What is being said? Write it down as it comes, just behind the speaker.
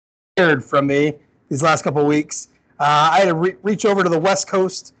scared from me these last couple of weeks. I had to reach over to the West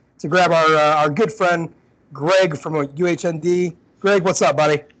Coast to grab our good friend Greg from UHND. Greg, what's up,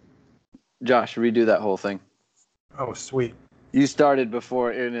 buddy? Josh, redo that whole thing. Oh, sweet. You started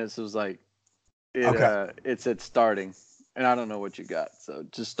before it was like okay. It said starting, and I don't know what you got, so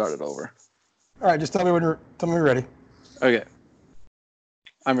just start it over. All right, just tell me when you're ready. Okay,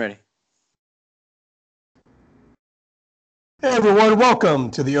 I'm ready. Hey everyone,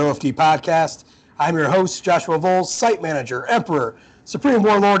 welcome to the OFD podcast. I'm your host, Joshua Voles, site manager, emperor, supreme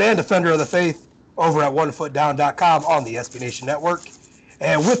warlord, and defender of the faith over at onefootdown.com on the SB Nation Network.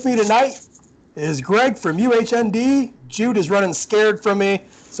 And with me tonight is Greg from UHND. Jude is running scared from me,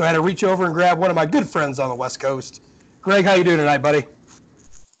 so I had to reach over and grab one of my good friends on the West Coast. Greg, how you doing tonight, buddy?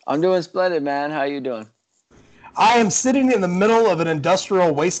 I'm doing splendid, man. How you doing? I am sitting in the middle of an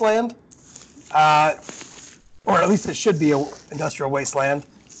industrial wasteland, or at least it should be an industrial wasteland.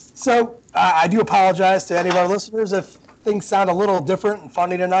 So I do apologize to any of our listeners if things sound a little different and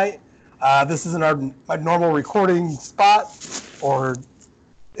funny tonight. This isn't my normal recording spot or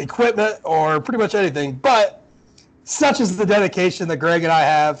equipment or pretty much anything, but such is the dedication that Greg and I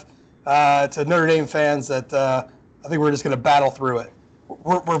have to Notre Dame fans that I think we're just going to battle through it.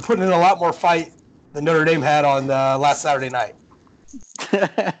 We're putting in a lot more fight than Notre Dame had on last Saturday night.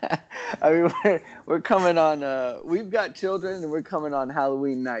 I mean, we're coming on. We've got children, and we're coming on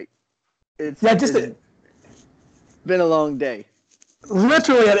Halloween night. It's been a long day.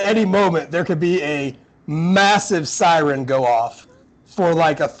 Literally, at any moment, there could be a massive siren go off for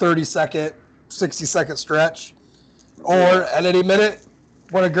like a 30-second, 60-second stretch, or at any minute,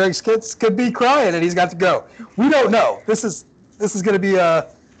 one of Greg's kids could be crying and he's got to go. We don't know. This is going to be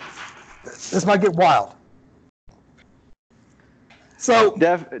this might get wild. So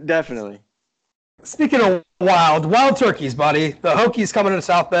definitely. Speaking of wild turkeys, buddy, the Hokies coming to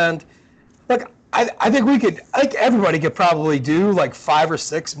South Bend. Look, I think everybody could probably do like 5 or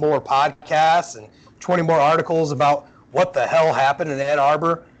 6 more podcasts and 20 more articles about what the hell happened in Ann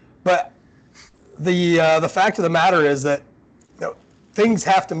Arbor. But the fact of the matter is that things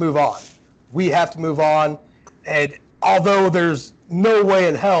have to move on. We have to move on. And although there's no way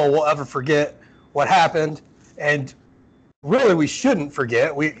in hell we'll ever forget what happened, and really we shouldn't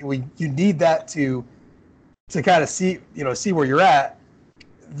forget, you need that to kind of see where you're at.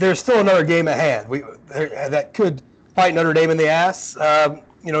 There's still another game at hand that could bite Notre Dame in the ass,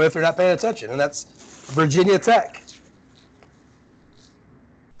 if they're not paying attention, and that's Virginia Tech.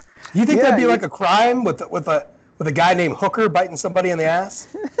 You think that'd be like a crime with a guy named Hooker biting somebody in the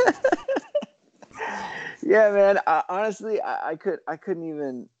ass? Yeah, man. Honestly, I couldn't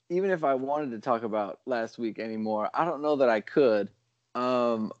even if I wanted to talk about last week anymore. I don't know that I could.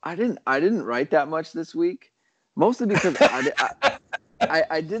 I didn't write that much this week, mostly because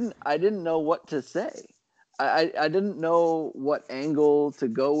I didn't know what to say. I didn't know what angle to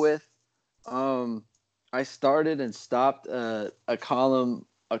go with. I started and stopped a column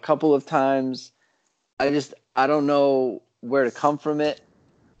a couple of times. I don't know where to come from it.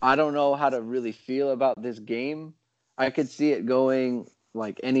 I don't know how to really feel about this game. I could see it going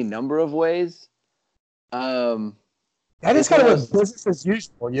like any number of ways. That is kind of a business as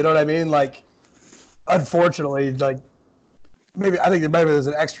usual. You know what I mean? Like, unfortunately, like I think maybe there's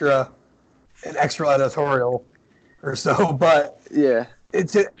an extra editorial or so, but yeah,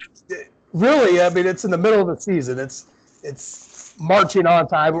 really, I mean, it's in the middle of the season. It's marching on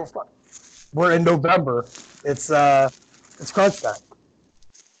time. We're in November. It's crunch time.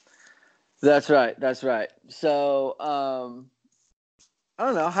 That's right. So, I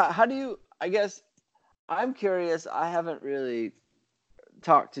don't know. How do you, I guess, I'm curious. I haven't really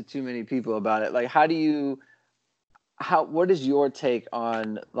talked to too many people about it. Like, what is your take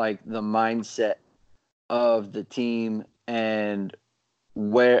on like the mindset of the team and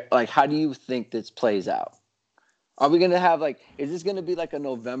how do you think this plays out? Are we going to have is this going to be like a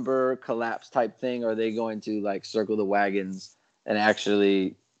November collapse type thing? Or are they going to like circle the wagons and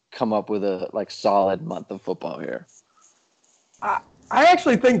actually come up with a solid month of football here? I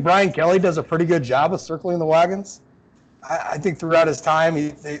actually think Brian Kelly does a pretty good job of circling the wagons. I think throughout his time,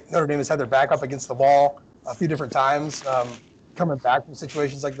 Notre Dame has had their back up against the wall a few different times, coming back from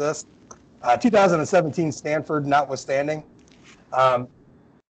situations like this. 2017 Stanford notwithstanding.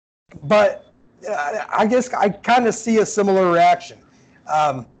 But I guess I kind of see a similar reaction.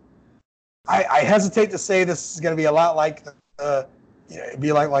 I hesitate to say this is going to be a lot like it'd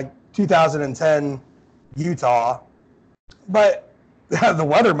be like 2010 Utah, but the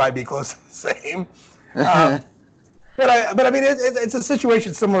weather might be close to the same. But I mean, it's a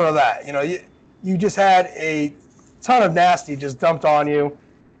situation similar to that. You just had a ton of nasty just dumped on you,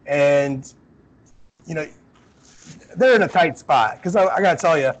 and you know they're in a tight spot because I got to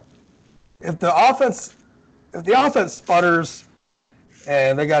tell you, if the offense sputters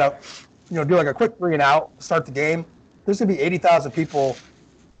and they got to do like a quick 3-and-out, start the game, there's gonna be 80,000 people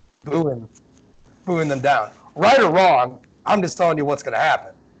booing them down. Right or wrong, I'm just telling you what's gonna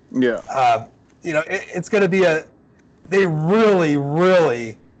happen. Yeah. It's gonna be they really,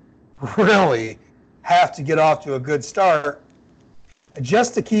 really, really have to get off to a good start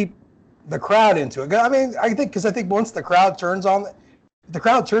just to keep the crowd into it. I mean, I think once the crowd turns on a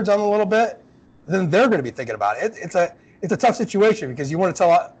little bit, then they're going to be thinking about it. It's a tough situation because you want to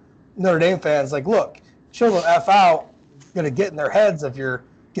tell Notre Dame fans, like, look, chill the F out, going to get in their heads if you're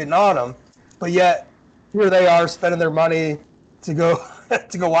getting on them. But yet, here they are spending their money to go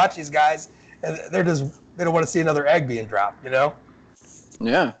watch these guys, and they don't want to see another egg being dropped,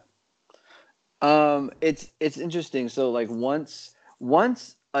 Yeah. It's interesting. So like once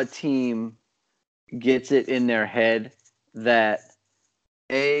a team gets it in their head that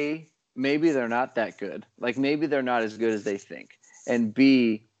maybe they're not that good, like maybe they're not as good as they think, and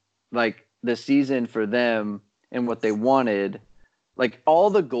B, like the season for them and what they wanted, like all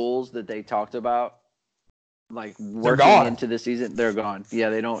the goals that they talked about, like working into the season, they're gone. Yeah,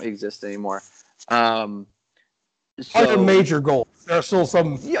 they don't exist anymore. Other major goals. There are still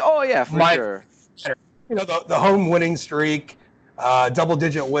some. Oh yeah, for sure. The home winning streak,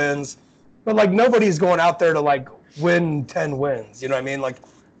 double-digit wins, but like nobody's going out there to like win 10 wins. You know what I mean? Like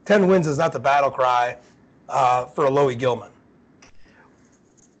 10 wins is not the battle cry for a Loie Gilman.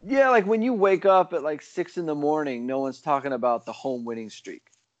 Yeah, like when you wake up at like 6 a.m, no one's talking about the home winning streak.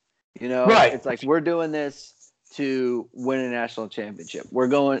 Right. It's like we're doing this to win a national championship. We're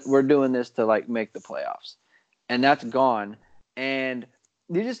doing this to like make the playoffs, and that's gone. And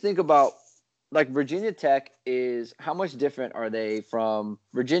you just think about like Virginia Tech is how much different are they from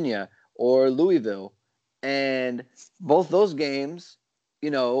Virginia or Louisville? And both those games,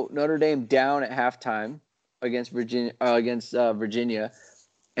 Notre Dame down at halftime against Virginia,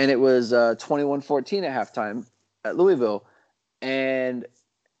 and it was 21-14 at halftime at Louisville. And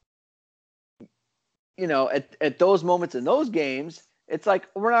at those moments in those games, it's like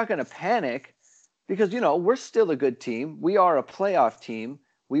we're not going to panic because we're still a good team. We are a playoff team.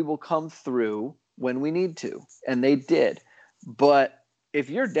 We will come through when we need to, and they did. But if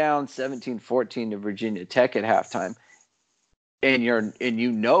you're down 17-14 to Virginia Tech at halftime, and you're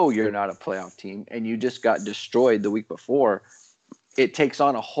not a playoff team, and you just got destroyed the week before, it takes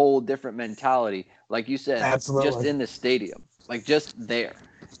on a whole different mentality. Like you said, Absolutely. Just in the stadium, like just there.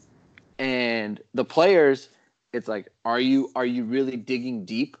 And the players, it's like, are you really digging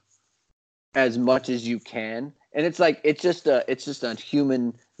deep as much as you can? And it's like it's just a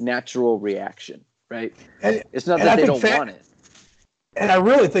human natural reaction, right? And it's not that they don't want it. And I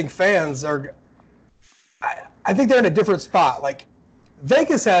really think fans are. I think they're in a different spot. Like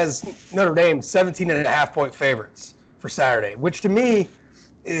Vegas has Notre Dame 17.5-point favorites for Saturday, which to me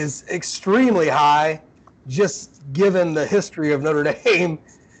is extremely high, just given the history of Notre Dame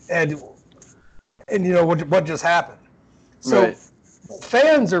and what just happened. So right.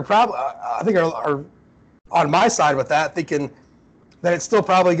 Fans are probably, I think, are on my side with that, thinking that it's still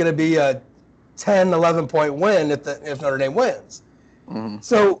probably going to be a 10, 11-point win if Notre Dame wins. Mm-hmm.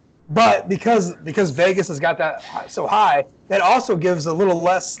 So, but because Vegas has got that so high, that also gives a little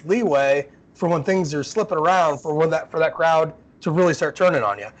less leeway for when things are slipping around for that crowd to really start turning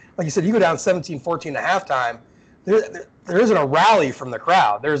on you. Like you said, you go down 17-14 at halftime, there isn't a rally from the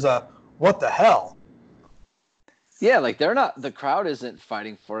crowd. There's a what the hell. Yeah, like the crowd isn't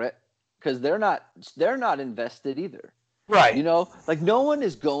fighting for it because they're not invested either. Right. Like no one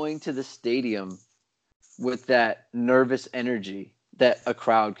is going to the stadium with that nervous energy that a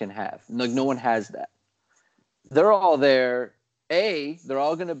crowd can have. Like no one has that. They're all there. A, they're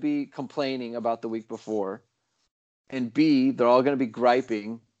all going to be complaining about the week before. And B, they're all going to be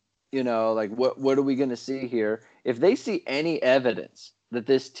griping, like what are we going to see here? If they see any evidence that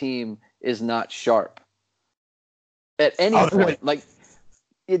this team is not sharp at any point, like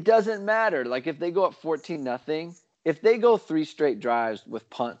it doesn't matter. Like if they go up 14-0, if they go 3 straight drives with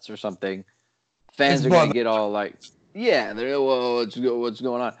punts or something, fans are going to get all like, yeah, whoa, what's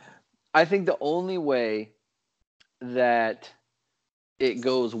going on? I think the only way that it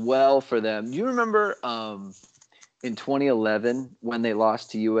goes well for them. Do you remember in 2011 when they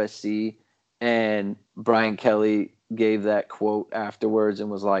lost to USC and Brian Kelly gave that quote afterwards and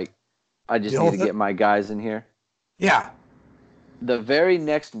was like, I just need to get my guys in here? Yeah. The very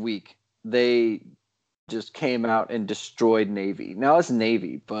next week, they just came out and destroyed Navy. Now it's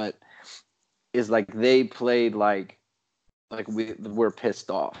Navy, but it's like they played like like we're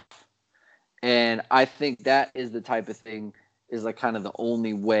pissed off. And I think that is the type of thing is like kind of the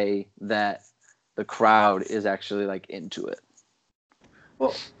only way that the crowd is actually like into it.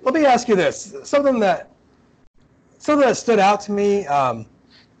 Well, let me ask you this: something that stood out to me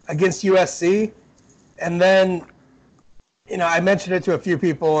against USC, and then I mentioned it to a few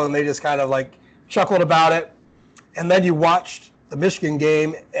people, and they just kind of like chuckled about it. And then you watched the Michigan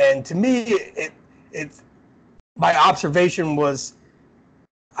game, and to me, it my observation was,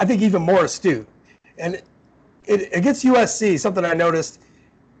 I think, even more astute. And against USC, something I noticed,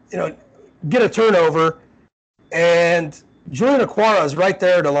 get a turnover, and Julian Okwara is right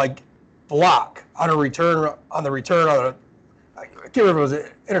there to like block on a return on the return on a, I can't remember, it was an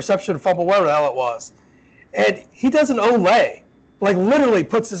interception, fumble, whatever the hell it was, and he does an Olay, like literally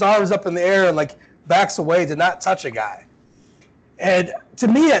puts his arms up in the air and like backs away to not touch a guy. And to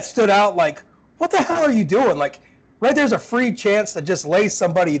me, it stood out like, what the hell are you doing? Like, right there's a free chance to just lay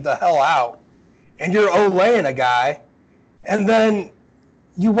somebody the hell out, and you're Olaying a guy. And then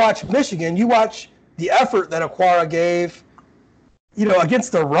you watch Michigan, you watch the effort that Okwara gave,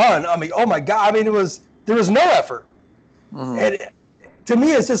 against the run. I mean, oh my God. I mean, there was no effort. Mm-hmm. And to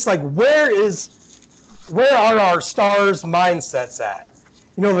me, it's just like, where are our stars' mindsets at?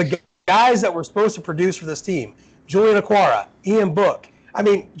 The guys that were supposed to produce for this team, Julian Okwara, Ian Book. I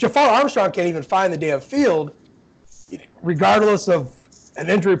mean, Jafar Armstrong can't even find the damn field, regardless of an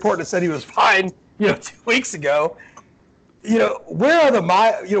injury report that said he was fine, 2 weeks ago. Where are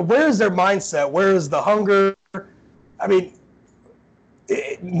where is their mindset? Where is the hunger? I mean,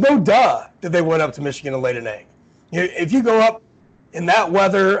 no duh that they went up to Michigan and laid an egg. If you go up in that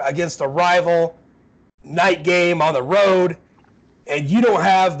weather against a rival, night game on the road, and you don't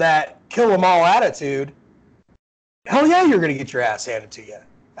have that kill 'em all attitude, hell yeah, you're going to get your ass handed to you.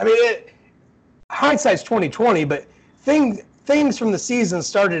 I mean, hindsight's 20/20, but things from the season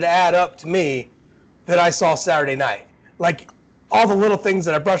started to add up to me that I saw Saturday night. Like all the little things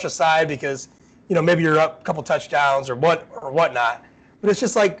that I brush aside because, maybe you're up a couple touchdowns or whatnot. But it's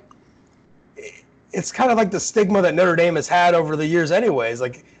just like, it's kind of like the stigma that Notre Dame has had over the years anyways.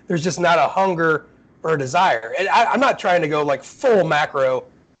 Like, there's just not a hunger or a desire. And I'm not trying to go like full macro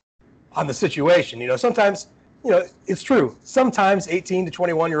on the situation. Sometimes, it's true. Sometimes 18 to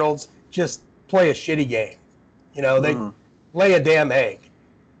 21-year-olds just play a shitty game. They lay a damn egg.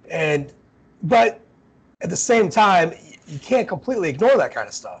 But at the same time, you can't completely ignore that kind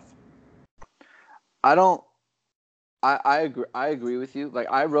of stuff. I agree with you. Like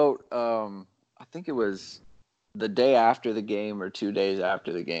I wrote, I think it was the day after the game or 2 days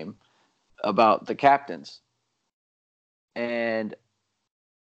after the game about the captains. And,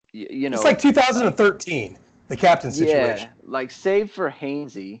 it's like 2013, the captain situation. Yeah, like save for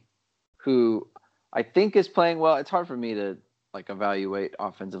Hainsey, who I think is playing well. It's hard for me to like evaluate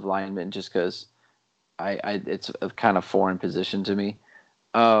offensive linemen just because it's a kind of foreign position to me.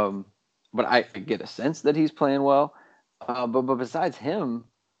 But I get a sense that he's playing well. But besides him,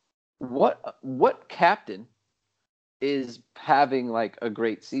 what captain is having like a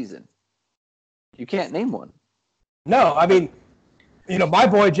great season? You can't name one. No, I mean, my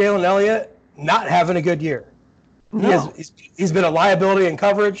boy Jalen Elliott not having a good year. No. He's been a liability in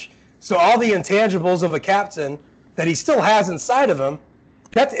coverage. So all the intangibles of a captain that he still has inside of him,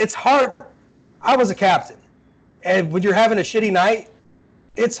 it's hard. I was a captain, and when you're having a shitty night,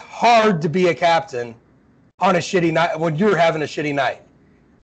 it's hard to be a captain on a shitty night when you're having a shitty night,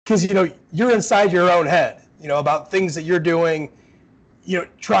 because you're inside your own head, about things that you're doing,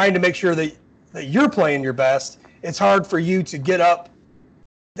 trying to make sure that you're playing your best. It's hard for you to get up.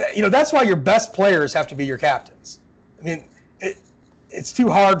 That's why your best players have to be your captains. I mean, it's too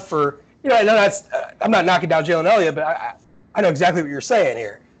hard for I know that's I'm not knocking down Jalen Elliott, but I know exactly what you're saying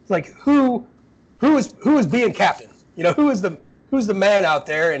here. It's like who is being captain? Who's the man out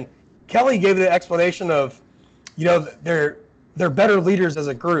there? And Kelly gave the explanation of, they're better leaders as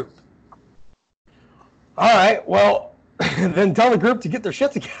a group. All right, well, then tell the group to get their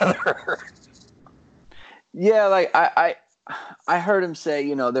shit together. Yeah, like I heard him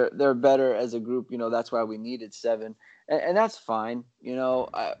say, they're better as a group. That's why we needed 7, and that's fine.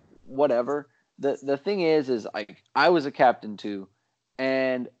 Whatever. The thing is I was a captain too,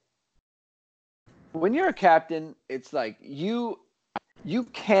 and when you're a captain, it's like you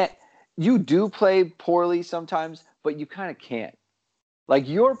can't. You do play poorly sometimes, but you kind of can't. Like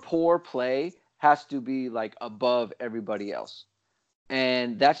your poor play has to be like above everybody else,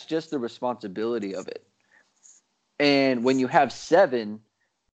 and that's just the responsibility of it. And when you have 7,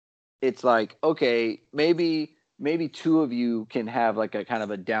 it's like, okay, maybe 2 of you can have like a kind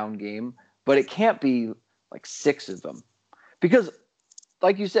of a down game, but it can't be like 6 of them. Because,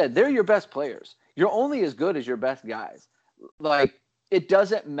 like you said, they're your best players. You're only as good as your best guys. Like, it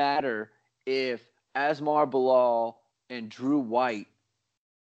doesn't matter if Asmar Bilal and Drew White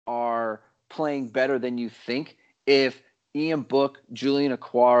are playing better than you think. If Ian Book, Julian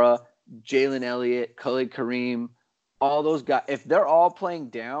Aquara, Jalen Elliott, Khalid Kareem, all those guys, if they're all playing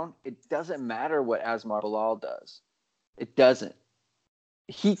down, it doesn't matter what Asmar Bilal does. It doesn't.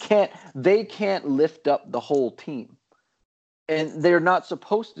 They can't lift up the whole team. And they're not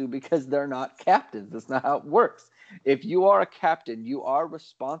supposed to because they're not captains. That's not how it works. If you are a captain, you are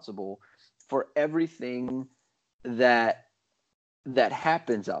responsible for everything that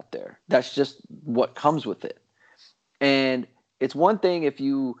happens out there. That's just what comes with it. And it's one thing if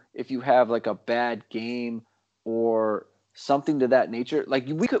you have like a bad game or something to that nature. Like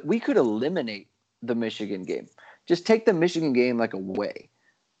we could eliminate the Michigan game. Just take the Michigan game like away.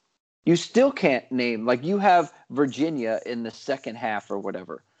 You still can't name, like you have Virginia in the second half or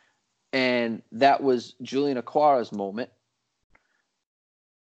whatever. And that was Julian Aquara's moment.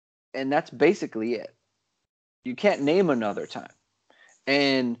 And that's basically it. You can't name another time.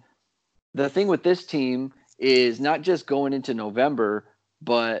 And the thing with this team is not just going into November,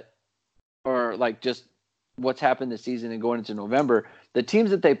 or like just what's happened this season and going into November. The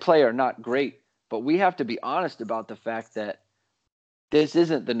teams that they play are not great, but we have to be honest about the fact that this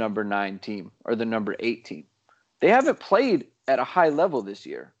isn't the number 9 team or the number 8 team. They haven't played at a high level this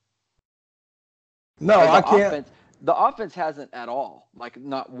year. No, I can't. The offense hasn't at all, like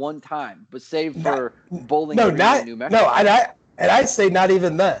not one time, but save for Bowling Green in New Mexico. No, and I say not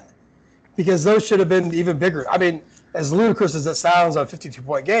even then, because those should have been even bigger. I mean, as ludicrous as it sounds on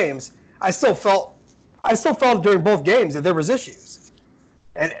 52-point games, I still felt during both games that there was issues,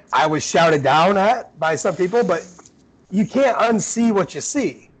 and I was shouted down at by some people, but you can't unsee what you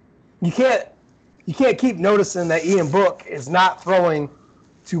see. You can't keep noticing that Ian Book is not throwing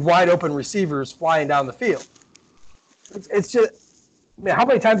to wide open receivers flying down the field. It's just, I mean, how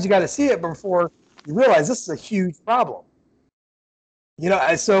many times you got to see it before you realize this is a huge problem? You know,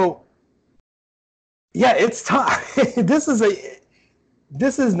 and so yeah, it's tough. This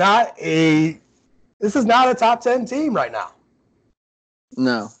is not a top 10 team right now.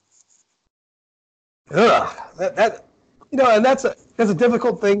 No. Ugh, that you know, and that's a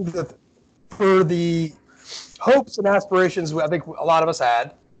difficult thing for the hopes and aspirations I think a lot of us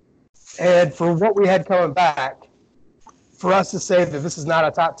had, and for what we had coming back, for us to say that this is not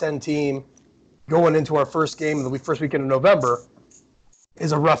a top 10 team going into our first game of the first weekend of November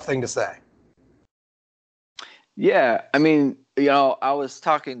is a rough thing to say. Yeah, I mean, you know, I was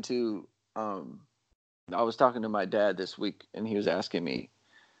talking to my dad this week, and he was asking me,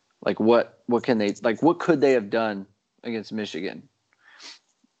 like, what could they have done against Michigan?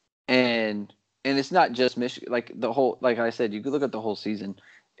 And it's not just Michigan. Like the whole, like I said, you could look at the whole season.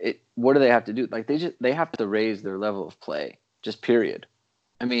 What do they have to do? Like they have to raise their level of play. Just period.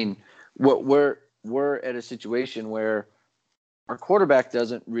 I mean, we're at a situation where our quarterback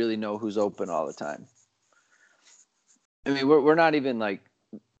doesn't really know who's open all the time. I mean, we're not even like,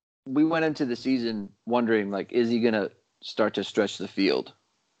 we went into the season wondering, like, is he gonna start to stretch the field?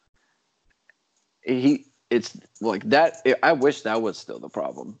 It's like that. I wish that was still the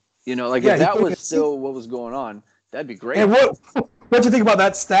problem. You know, like if that was still what was going on, that'd be great. And what do you think about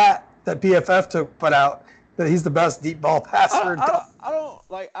that stat that PFF put out that he's the best deep ball passer? I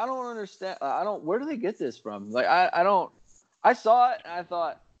don't understand. Where do they get this from? Like I saw it and I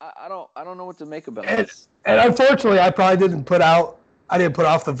thought I don't know what to make about this. And unfortunately, I didn't put off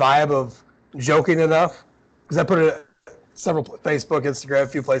the vibe of joking enough, because I put it several Facebook, Instagram, a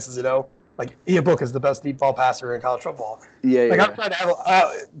few places, you know. Like, Ian Book is the best deep ball passer in college football. Yeah. I'm trying to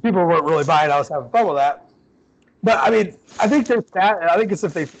have people weren't really buying. I was having fun with that. But I mean, I think there's that. I think it's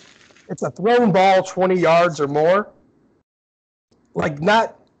it's a thrown ball 20 yards or more. Like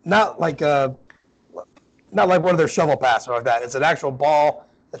not like one of their shovel passes or like that. It's an actual ball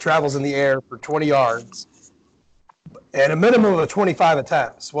that travels in the air for 20 yards and a minimum of 25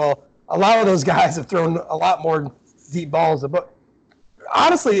 attempts. Well, a lot of those guys have thrown a lot more deep balls. But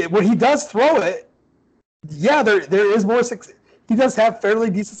honestly, when he does throw it, yeah, there is more success. He does have fairly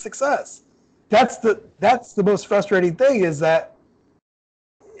decent success. That's the most frustrating thing, is that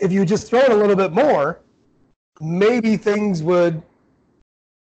if you just throw it a little bit more, maybe things would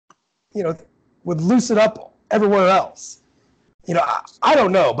loosen up everywhere else. You know, I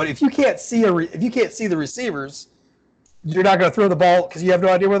don't know, but if you can't see the receivers, you're not going to throw the ball because you have no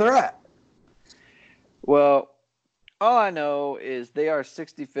idea where they're at. Well, all I know is they are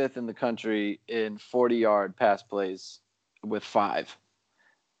 65th in the country in 40-yard pass plays with 5.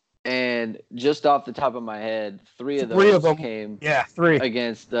 And just off the top of my head, three of them came three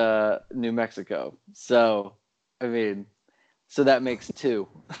against New Mexico. So, I mean, so that makes 2.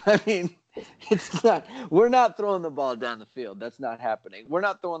 I mean, we're not throwing the ball down the field. That's not happening. We're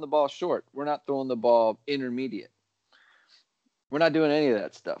not throwing the ball short. We're not throwing the ball intermediate. We're not doing any of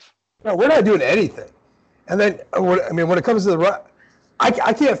that stuff. No, we're not doing anything. And then, when it comes to the run, I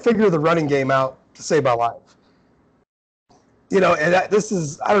can't figure the running game out to save my life. And this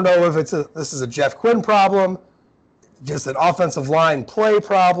is, I don't know if this is a Jeff Quinn problem, just an offensive line play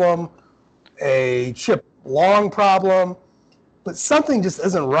problem, a Chip Long problem, but something just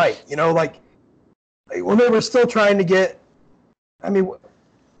isn't right. Like when they were still trying to get, I mean,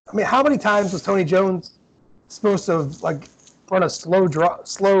 how many times was Tony Jones supposed to run a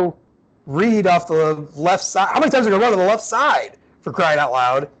slow read off the left side? How many times are they going to run to the left side, for crying out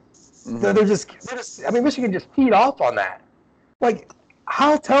loud? Mm-hmm. They're just. Michigan just teed off on that. Like,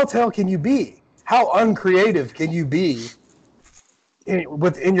 how telltale can you be? How uncreative can you be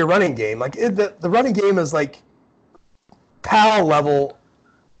in your running game? Like, the running game is like PAL level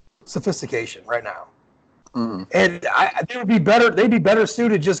sophistication right now. Mm-hmm. And they would be better. They'd be better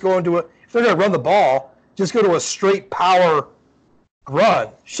suited just going to if they're going to run the ball, just go to a straight power run.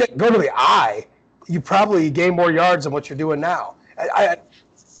 Go to the eye. You probably gain more yards than what you're doing now. It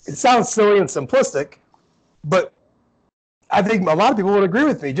sounds silly and simplistic, but I think a lot of people would agree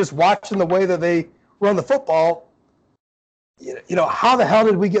with me. Just watching the way that they run the football, how the hell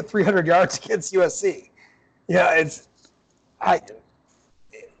did we get 300 yards against USC? Now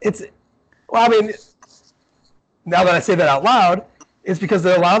that I say that out loud, it's because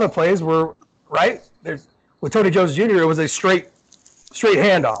a lot of the plays were right. With Tony Jones Jr., it was a straight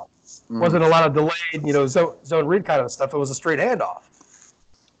handoff. Mm-hmm. Wasn't a lot of delayed, zone read kind of stuff. It was a straight handoff.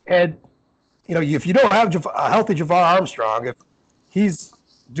 And if you don't have a healthy Javar Armstrong, if he's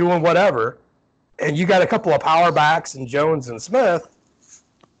doing whatever, and you got a couple of power backs and Jones and Smith,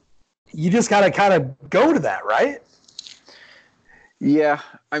 you just got to kind of go to that, right? Yeah,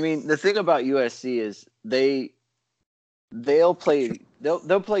 I mean, the thing about USC is they'll play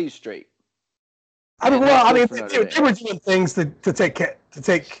you straight. They were doing things to take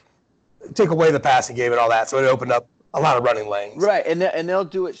away the passing game and all that, so it opened up a lot of running lanes. Right, and they'll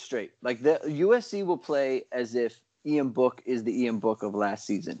do it straight. Like the USC will play as if Ian Book is the Ian Book of last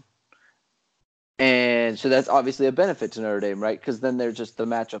season. And so that's obviously a benefit to Notre Dame, right? Because then the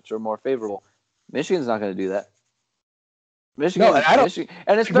matchups are more favorable. Michigan's not going to do that. Michigan,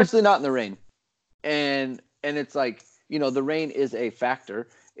 and especially not in the rain. And it's like, the rain is a factor.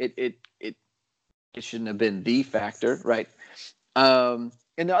 It shouldn't have been the factor, right? And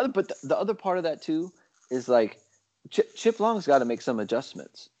the other part of that too is like Chip Long's got to make some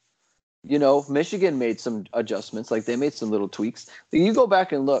adjustments. Michigan made some adjustments, like they made some little tweaks. You go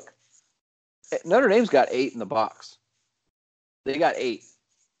back and look. Notre Dame's got 8 in the box. They got 8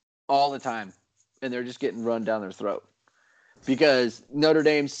 all the time, and they're just getting run down their throat because Notre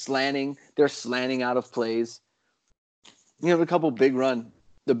Dame's slanting. They're slanting out of plays. You have a couple big run.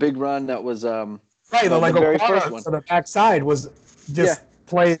 The big run that was right. The very first one. So the backside was just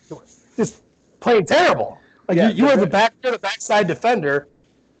playing terrible. Like you were the backside defender.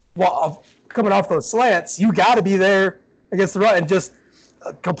 While coming off those slants, you got to be there against the run and just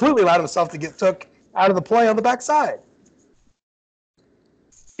completely allowed himself to get took out of the play on the backside.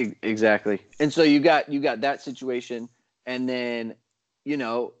 Exactly. And so you got that situation, and then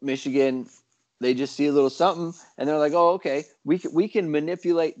Michigan, they just see a little something, and they're like, oh, okay, we can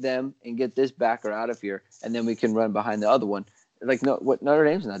manipulate them and get this backer out of here, and then we can run behind the other one. Like Notre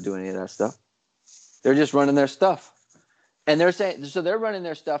Dame's not doing any of that stuff. They're just running their stuff. And they're running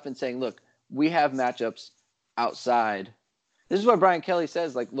their stuff and saying, look, we have matchups outside. This is what Brian Kelly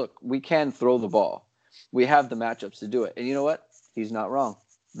says, like, look, we can throw the ball. We have the matchups to do it. And you know what? He's not wrong.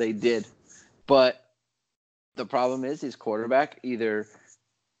 They did. But the problem is his quarterback either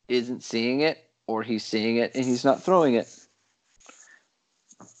isn't seeing it or he's seeing it and he's not throwing it.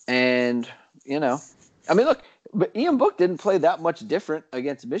 And, look, but Ian Book didn't play that much different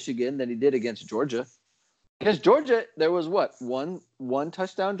against Michigan than he did against Georgia. Against Georgia, there was one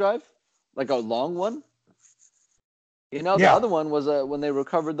touchdown drive, like a long one. The other one was when they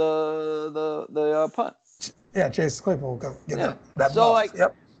recovered the punt. Yeah, Chase Claypool go get that so ball.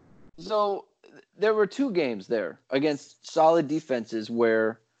 So there were 2 games there against solid defenses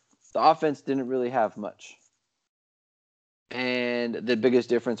where the offense didn't really have much, and the biggest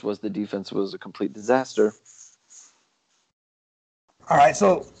difference was the defense was a complete disaster. All right,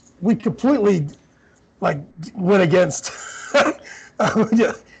 so we completely went against.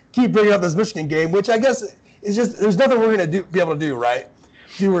 Keep bringing up this Michigan game, which I guess is just there's nothing we're going to be able to do, right?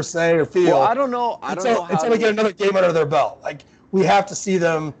 do or say or feel. Well, I don't know. I don't know how until they get another game under their belt. Like, we have to see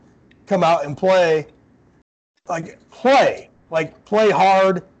them come out and play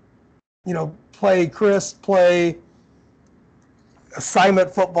hard, play crisp, play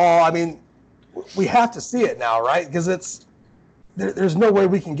assignment football. I mean, we have to see it now, right? Because there's no way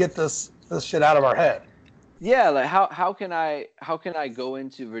we can get this shit out of our head. Yeah, like how can I go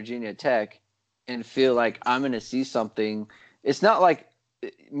into Virginia Tech and feel like I'm going to see something? It's not like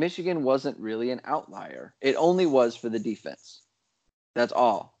Michigan wasn't really an outlier. It only was for the defense. That's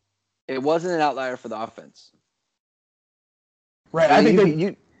all. It wasn't an outlier for the offense. Right. I think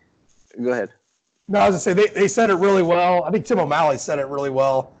you go ahead. No, I was going to say they said it really well. I think Tim O'Malley said it really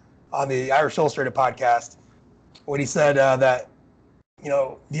well on the Irish Illustrated podcast when he said that,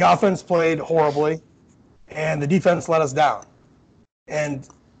 the offense played horribly and the defense let us down. And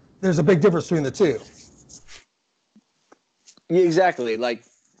there's a big difference between the two. Yeah, exactly. Like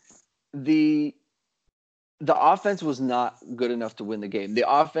the offense was not good enough to win the game. The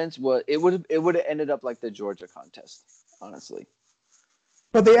offense would have ended up like the Georgia contest, honestly.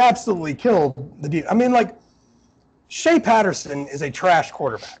 But they absolutely killed the defense. I mean, like, Shea Patterson is a trash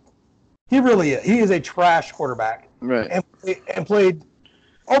quarterback. He really is. He is a trash quarterback. Right. And played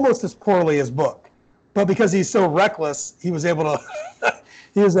almost as poorly as Book. But because he's so reckless, he was able to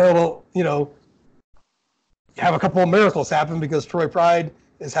have a couple of miracles happen because Troy Pride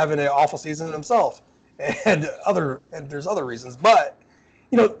is having an awful season himself. And there's other reasons. But,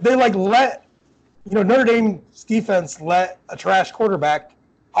 they let Notre Dame's defense let a trash quarterback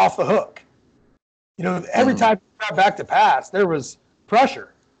off the hook. Every time they got back to pass, there was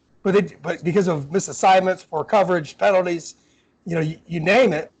pressure. But because of misassignments, poor coverage, penalties, you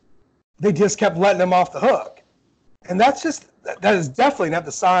name it, they just kept letting them off the hook. And that is definitely not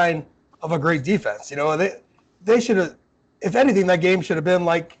the sign of a great defense. They should have, if anything, that game should have been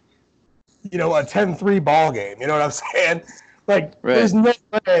like, a 10-3 ball game. You know what I'm saying? Like, right.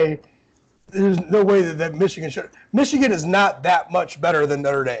 There's no way that Michigan should. Michigan is not that much better than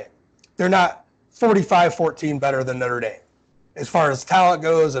Notre Dame. They're not 45-14 better than Notre Dame as far as talent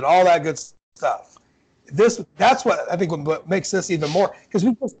goes and all that good stuff. That's what I think what makes this even more, because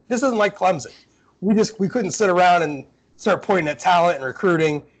this isn't like Clemson. We couldn't sit around and start pointing at talent and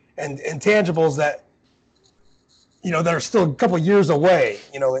recruiting and intangibles that that are still a couple years away,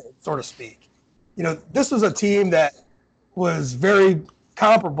 so to speak. This was a team that was very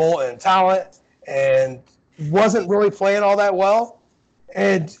comparable in talent and wasn't really playing all that well,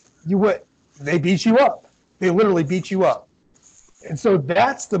 and they beat you up. They literally beat you up. And so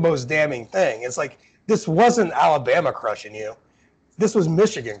that's the most damning thing. It's like, this wasn't Alabama crushing you. This was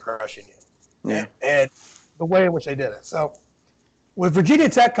Michigan crushing you. Yeah. And the way in which they did it. So with Virginia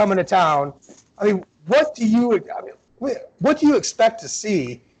Tech coming to town, I mean, what do you expect to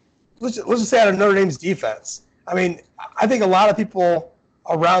see? Let's just say out of Notre Dame's defense. I mean, I think a lot of people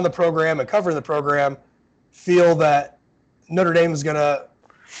around the program and covering the program feel that Notre Dame the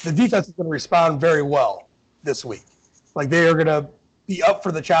defense is going to respond very well this week. Like, they are going to be up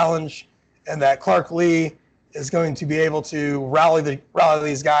for the challenge, and that Clark Lee is going to be able to rally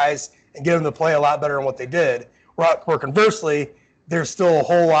these guys and get them to play a lot better than what they did. Or conversely, there's still a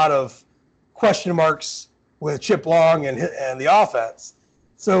whole lot of question marks with Chip Long and the offense.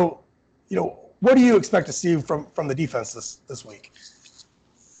 So, what do you expect to see from the defense this week?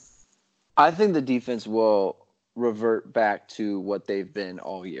 I think the defense will revert back to what they've been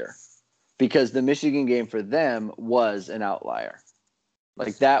all year, because the Michigan game for them was an outlier.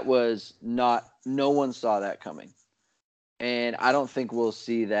 Like, that was no one saw that coming. And I don't think we'll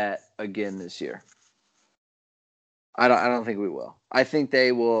see that again this year. I don't think we will. I think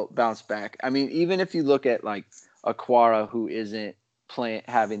they will bounce back. I mean, even if you look at like Aquara, who isn't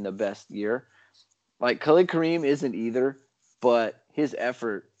having the best year, like Khalid Kareem isn't either, but his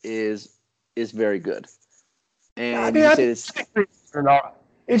effort is very good. And I mean, it's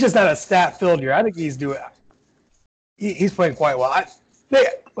just not a stat-filled year. I think he's he's playing quite well. I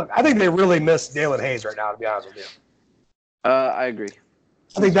think they really miss Dalen Hayes right now, to be honest with you. I agree.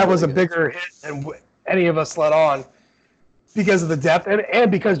 I think that was a bigger hit than any of us let on because of the depth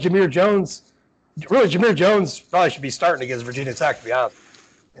and because Jameer Jones probably should be starting against Virginia Tech, to be honest,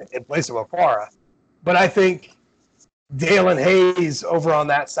 in place of Aquara. But I think Dalen Hayes over on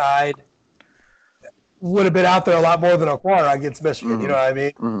that side would have been out there a lot more than Aquara against Michigan. Mm-hmm. You know what I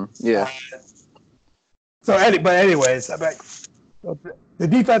mean? Mm-hmm. Yeah. But anyways, the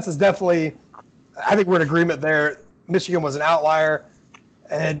defense is definitely, I think we're in agreement there. Michigan was an outlier.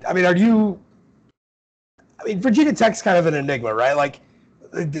 And, I mean, Virginia Tech's kind of an enigma, right? Like,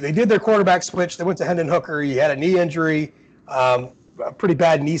 they did their quarterback switch. They went to Hendon Hooker. He had a knee injury. a pretty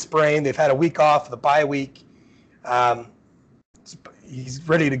bad knee sprain. They've had a week off, the bye week. He's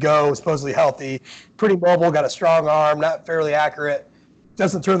ready to go, supposedly healthy, pretty mobile, got a strong arm, not fairly accurate.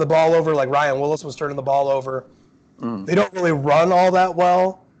 Doesn't turn the ball over like Ryan Willis was turning the ball over. They don't really run all that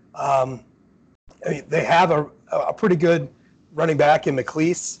well. I mean, they have a pretty good running back in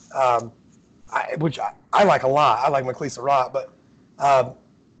McLeese, which I like a lot. I like McLeese a lot, but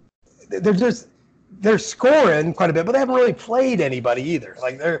they're scoring quite a bit, but they haven't really played anybody either.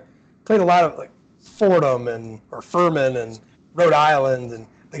 Like they're played a lot of like Fordham or Furman and Rhode Island, and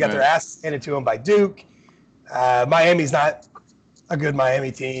they got their asses handed to them by Duke. Miami's not a good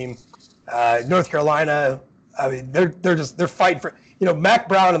Miami team. North Carolina, I mean, they're fighting for, Mac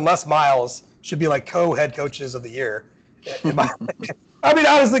Brown and Les Miles should be like co-head coaches of the year. I mean,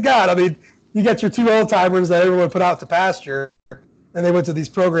 honest to God, I mean, you got your two old timers that everyone put out to pasture, and they went to these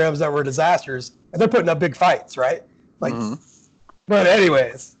programs that were disasters, and they're putting up big fights, right? Like, but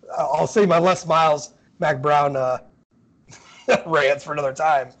anyways, I'll save my Les Miles, Mac Brown rants for another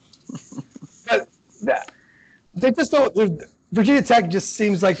time. But they just don't. Virginia Tech just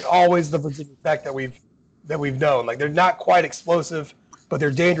seems like always the Virginia Tech that we've known. Like they're not quite explosive, but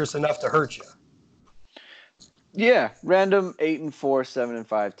they're dangerous enough to hurt you. Yeah, random 8-4,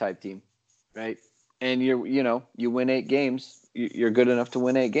 7-5 type team, right? And you win 8 games. You're good enough to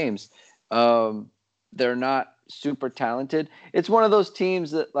win 8 games. They're not super talented. It's one of those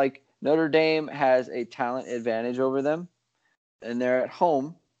teams that like Notre Dame has a talent advantage over them, and they're at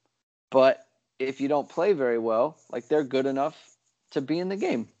home. But if you don't play very well, like they're good enough to be in the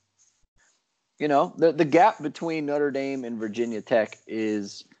game. The gap between Notre Dame and Virginia Tech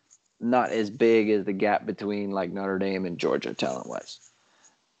is not as big as the gap between like Notre Dame and Georgia talent-wise.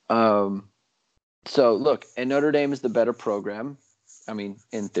 So look, and Notre Dame is the better program. I mean,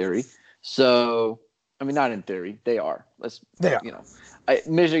 in theory. So, I mean, not in theory, they are.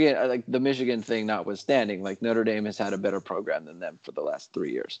 Michigan, like the Michigan thing notwithstanding, like Notre Dame has had a better program than them for the last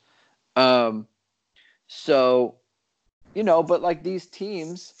 3 years. So, but like these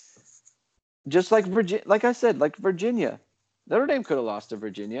teams, just like Virginia, like I said, like Virginia, Notre Dame could have lost to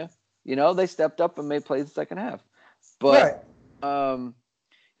Virginia. They stepped up and they played the second half. But, so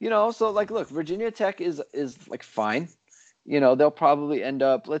like, look, Virginia Tech is like fine. They'll probably end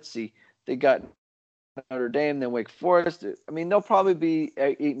up, let's see, they got Notre Dame, then Wake Forest. I mean, they'll probably be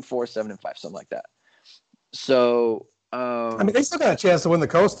 8-4, 7-5, something like that. So, I mean, they still got a chance to win the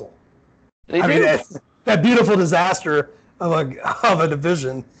Coastal. They do. That beautiful disaster of a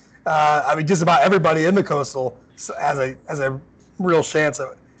division. I mean, just about everybody in the Coastal has a real chance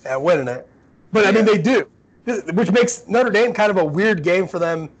at winning it. But I mean, they do, which makes Notre Dame kind of a weird game for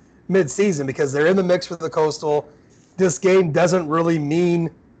them mid-season because they're in the mix for the Coastal. This game doesn't really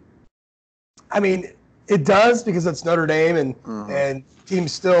mean. I mean, it does because it's Notre Dame and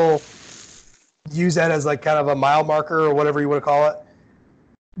teams still use that as like kind of a mile marker or whatever you want to call it.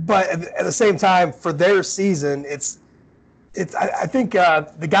 But at the same time, for their season, it's. I think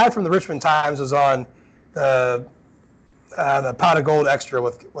the guy from the Richmond Times was on the Pot of Gold Extra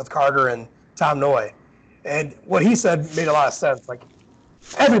with Carter and Tom Noy, and what he said made a lot of sense. Like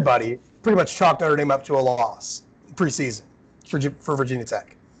everybody pretty much chalked Notre Dame up to a loss preseason for Virginia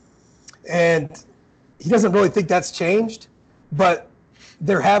Tech, and he doesn't really think that's changed. But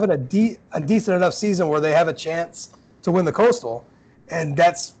they're having a decent enough season where they have a chance to win the Coastal. And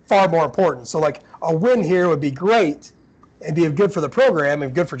that's far more important. So, like, a win here would be great and be good for the program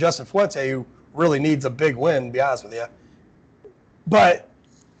and good for Justin Fuente, who really needs a big win, to be honest with you. But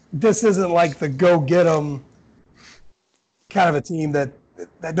this isn't like the go-get-'em kind of a team that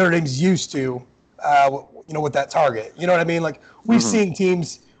Notre Dame's used to, with that target. You know what I mean? Like, we've seen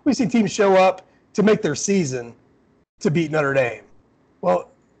teams show up to make their season to beat Notre Dame.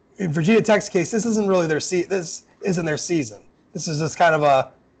 Well, in Virginia Tech's case, this isn't really this isn't their season. This is just kind of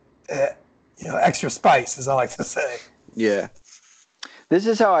a extra spice, as I like to say. Yeah. This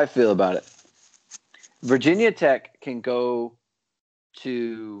is how I feel about it. Virginia Tech can go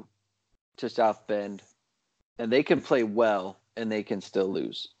to South Bend, and they can play well, and they can still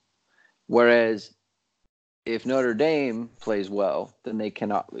lose. Whereas if Notre Dame plays well, then they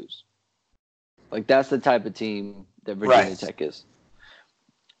cannot lose. Like, that's the type of team that Virginia Tech is.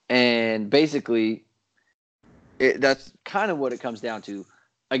 And basically, that's kind of what it comes down to.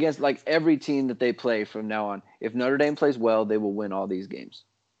 Against like every team that they play from now on, if Notre Dame plays well, they will win all these games.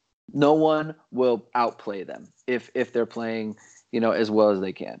 No one will outplay them if they're playing, as well as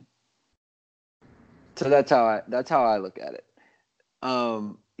they can. So that's how I look at it.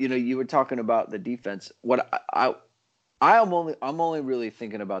 You were talking about the defense. What I'm only really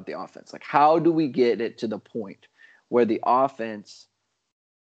thinking about the offense. Like, how do we get it to the point where the offense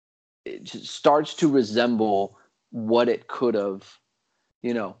it just starts to resemble what it could have,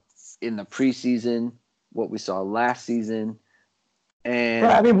 in the preseason, what we saw last season. And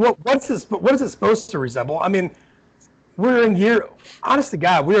right, I mean, what is it supposed to resemble? I mean, honest to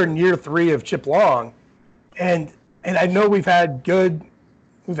God, we're in year 3 of Chip Long, and I know we've had good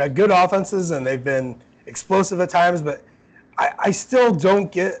offenses and they've been explosive at times, but I still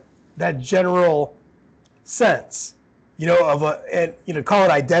don't get that general sense, call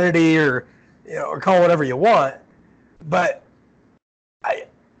it identity or call it whatever you want, but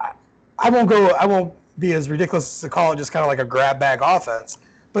I won't be as ridiculous as to call it just kind of like a grab bag offense,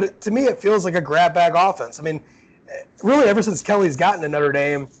 but to me it feels like a grab bag offense. I mean, really ever since Kelly's gotten to Notre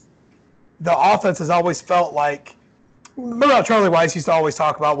Dame, the offense has always felt like, remember how Charlie Weiss used to always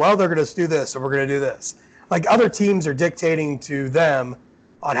talk about, well, they're going to do this, or we're going to do this. Like other teams are dictating to them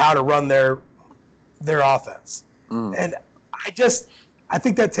on how to run their offense. And I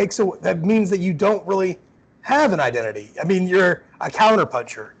think that means that you don't really have an identity. I mean, you're a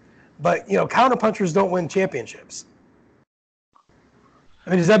counterpuncher, but counterpunchers don't win championships. I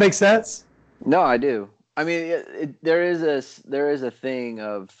mean, does that make sense? No, I do. I mean, there is a thing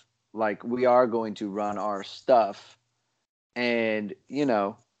of like, we are going to run our stuff, and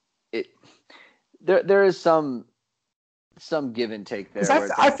there is some give and take there.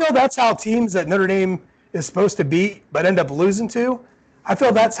 I feel that's how teams that Notre Dame is supposed to beat but end up losing to. I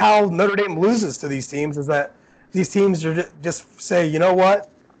feel that's how Notre Dame loses to these teams, is that these teams are just say, you know what,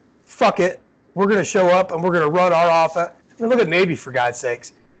 fuck it, we're going to show up and we're going to run our offense. I mean, look at Navy, for God's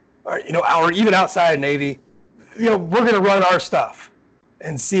sakes, or even outside of Navy, we're going to run our stuff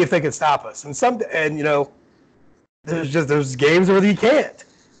and see if they can stop us. And there's games where you can't,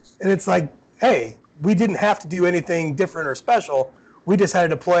 and it's like, hey, we didn't have to do anything different or special. We just had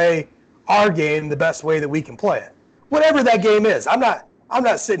to play our game the best way that we can play it, whatever that game is. I'm not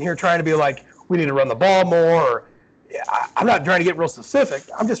sitting here trying to be like, we need to run the ball more. Or, I'm not trying to get real specific.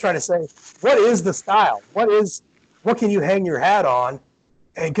 I'm just trying to say, what is the style? What can you hang your hat on?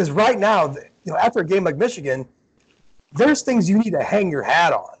 And because right now, after a game like Michigan, there's things you need to hang your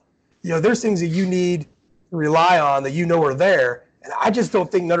hat on. There's things that you need to rely on that are there. And I just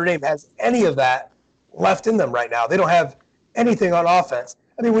don't think Notre Dame has any of that left in them right now. They don't have anything on offense.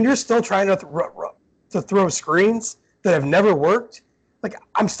 I mean, when you're still trying to throw screens that have never worked, like,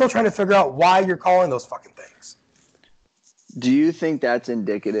 I'm still trying to figure out why you're calling those fucking things. Do you think that's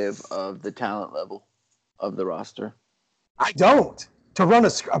indicative of the talent level of the roster? I don't. To run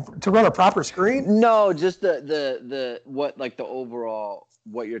a proper screen? No, just the overall,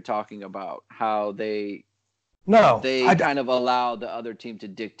 what you're talking about, how they kind of allow the other team to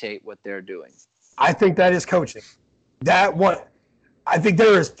dictate what they're doing. I think that is coaching. I think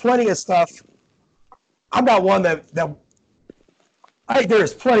there is plenty of stuff. I'm not one that I think there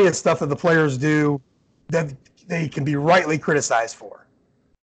is plenty of stuff that the players do that they can be rightly criticized for.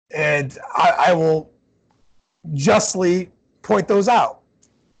 And I will justly point those out.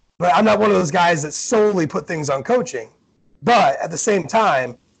 But I'm not one of those guys that solely put things on coaching. But at the same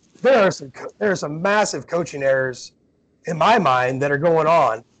time, there are some massive coaching errors in my mind that are going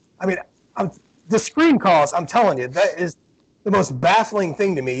on. I mean, the screen calls, I'm telling you, that is the most baffling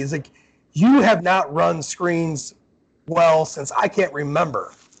thing to me. Is like, you have not run screens well since I can't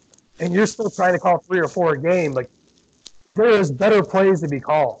remember, and you're still trying to call 3 or 4 a game. Like, there is better plays to be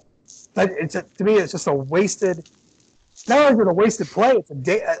called. But to me, it's just a wasted. Not only is it a wasted play, it's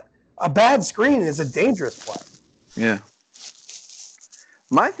a bad screen is a dangerous play. Yeah.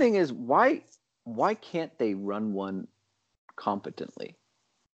 My thing is, why can't they run one competently?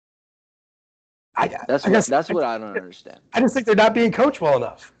 That's what I don't understand. I just think they're not being coached well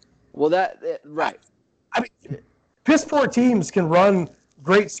enough. Well, right. I mean, piss poor teams can run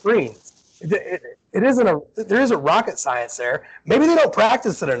great screens. There isn't rocket science there. Maybe they don't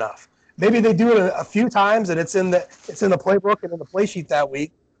practice it enough. Maybe they do it a few times and it's in the playbook and in the play sheet that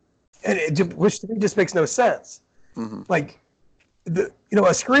week, and which to me just makes no sense. Mm-hmm. Like,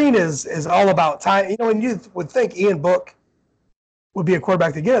 a screen is all about time. And you would think Ian Book would be a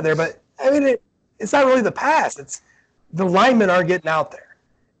quarterback to get it there, but I mean, it's not really the pass. It's the linemen aren't getting out there.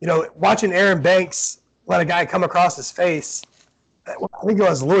 Watching Aaron Banks let a guy come across his face. I think it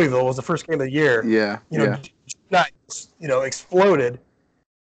was Louisville. It was the first game of the year. Yeah. Exploded.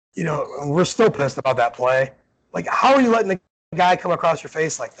 We're still pissed about that play. Like, how are you letting the guy come across your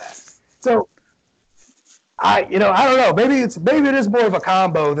face like that? So, I don't know. Maybe it is more of a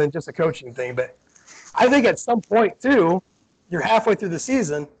combo than just a coaching thing. But I think at some point too, you're halfway through the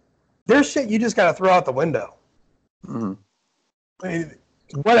season. There's shit you just got to throw out the window. Mm-hmm. I mean,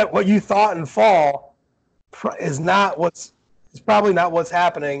 what you thought in fall is probably not what's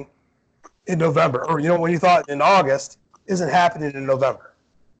happening in November, or when you thought in August, isn't happening in November.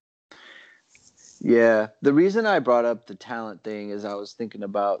 Yeah, the reason I brought up the talent thing is I was thinking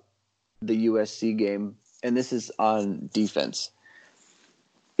about the USC game, and this is on defense.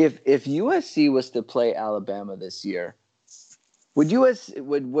 If USC was to play Alabama this year,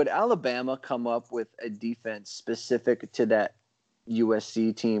 would Alabama come up with a defense specific to that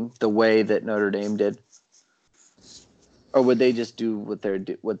USC team the way that Notre Dame did, or would they just do what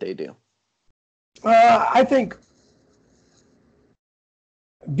they do? I think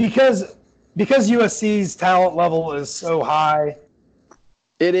because USC's talent level is so high,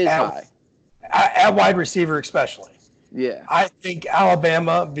 it is high at wide receiver especially. Yeah, I think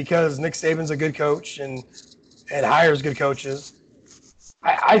Alabama, because Nick Saban's a good coach and hires good coaches,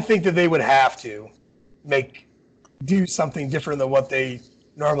 I think that they would have to do something different than what they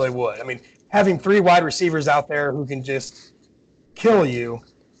normally would. I mean, having 3 wide receivers out there who can just kill you,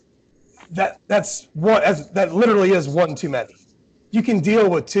 that literally is one too many. You can deal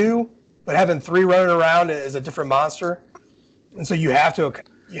with 2, but having 3 running around is a different monster, and so you have to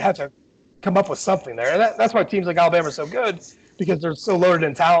come up with something there. And that's why teams like Alabama are so good, because they're so loaded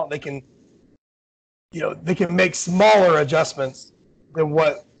in talent. They can make smaller adjustments than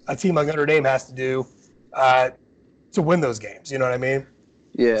what a team like Notre Dame has to do to win those games. You know what I mean?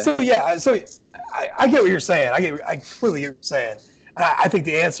 Yeah. So I get what you're saying. I completely get what you're saying. I think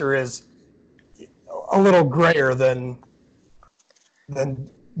the answer is a little grayer than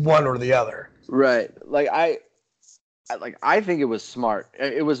one or the other. Right. I think it was smart.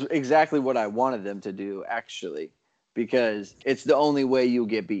 It was exactly what I wanted them to do, actually, because it's the only way you'll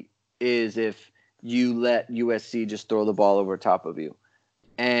get beat is if you let USC just throw the ball over top of you.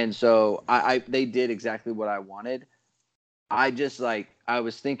 And so they did exactly what I wanted. I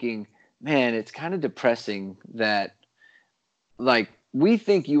was thinking, man, it's kind of depressing that we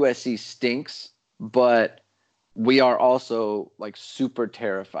think USC stinks, but we are also super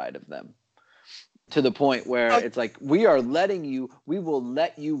terrified of them. To the point where it's we will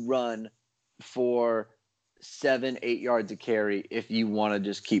let you run for 7-8 yards a carry if you want to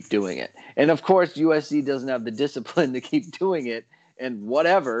just keep doing it. And of course, USC doesn't have the discipline to keep doing it. And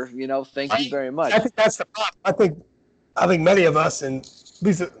whatever, thank you very much. I think that's the problem. I think many of us, and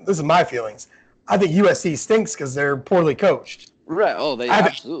this is my feelings, I think USC stinks because they're poorly coached. Right. Oh, they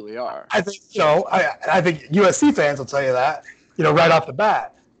absolutely are. I think I think USC fans will tell you that right off the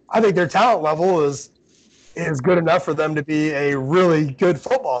bat. I think their talent level is good enough for them to be a really good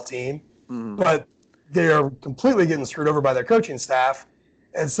football team, but they are completely getting screwed over by their coaching staff.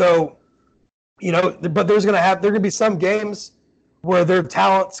 And so, but there going to be some games where their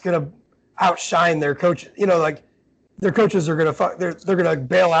talent's going to outshine their coach. Their coaches are going to they're going to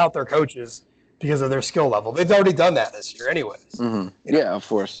bail out their coaches because of their skill level. They've already done that this year, anyways. Mm-hmm. Yeah, of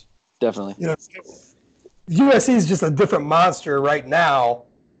course, definitely. USC is just a different monster right now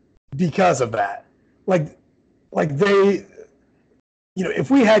because of that. They,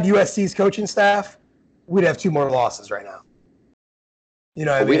 if we had USC's coaching staff, we'd have 2 more losses right now.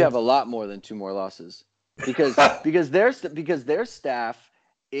 We'd have a lot more than 2 more losses because their staff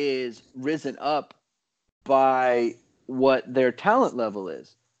is risen up by what their talent level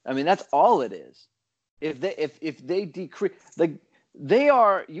is. I mean, that's all it is. If they decrease,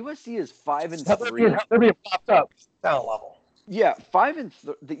 USC is 5-3. They're being popped up talent level. Yeah,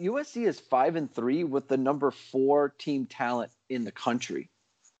 the USC is 5-3 with the number 4 team talent in the country.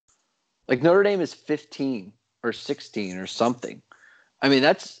 Notre Dame is 15 or 16 or something. I mean,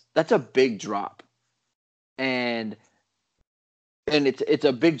 that's a big drop, and it's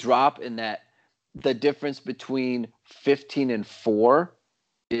a big drop in that the difference between 15-4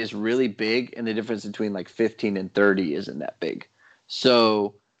 is really big, and the difference between 15-30 isn't that big.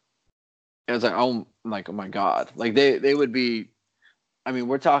 So I was oh my God, they would be. I mean,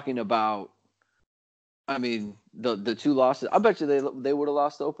 we're talking about. I mean, the 2 losses. I bet you they would have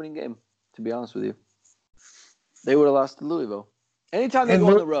lost the opening game. To be honest with you, they would have lost to Louisville. Anytime they go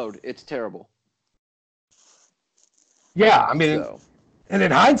on the road, it's terrible. Yeah, I mean, and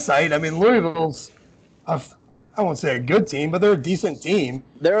in hindsight, I mean, Louisville's, I won't say a good team, but they're a decent team.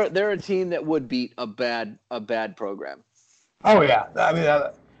 They're a team that would beat a bad program. Oh yeah, I mean,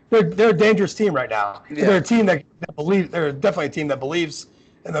 they're a dangerous team right now. Yeah. They're a team that believes. They're definitely a team that believes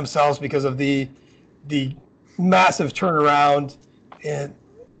in themselves because of the massive turnaround and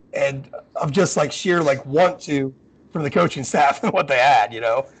of just sheer want to from the coaching staff and what they had.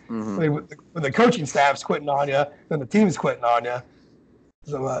 Mm-hmm. I mean, when the coaching staff's quitting on you, then the team's quitting on you.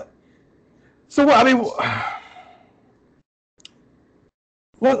 So I mean,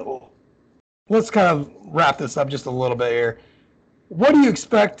 let's kind of wrap this up just a little bit here. What do you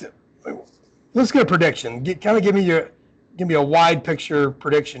expect? Let's get a prediction. Give me a wide picture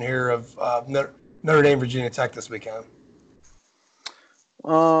prediction here of Notre Dame, Virginia Tech this weekend.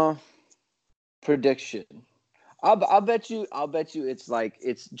 Prediction. I'll bet you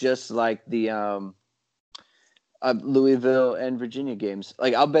it's just like the Louisville and Virginia games.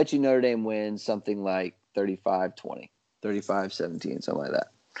 Like, I'll bet you Notre Dame wins something like 35-20, 35-17, something like that.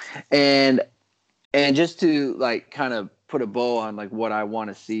 And just to like kind of put a bow on like what I want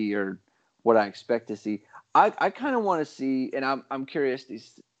to see or what I expect to see, I kind of want to see, and I'm curious to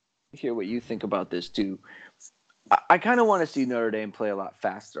hear what you think about this too. I kind of want to see Notre Dame play a lot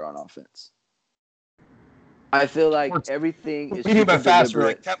faster on offense. I feel like everything is super faster,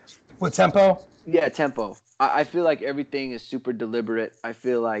 like with tempo. Yeah, tempo. I feel like everything is super deliberate. I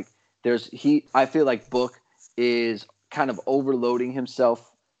feel like I feel like Book is kind of overloading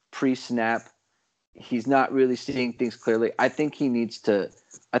himself pre-snap. He's not really seeing things clearly. I think he needs to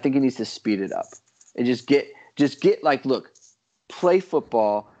speed it up and just get like, look, play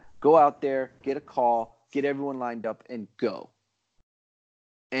football, go out there, get a call, get everyone lined up, and go.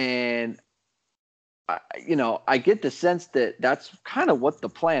 And I get the sense that that's kind of what the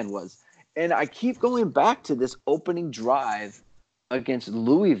plan was. And I keep going back to this opening drive against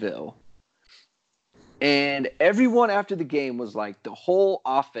Louisville. And everyone after the game was like, the whole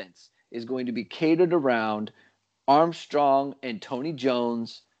offense is going to be catered around Armstrong and Tony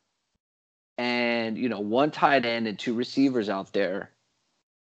Jones and, one tight end and two receivers out there.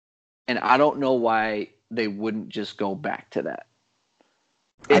 And I don't know why they wouldn't just go back to that.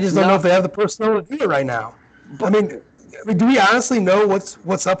 I just don't know if they have the personnel to do it right now. I mean, do we honestly know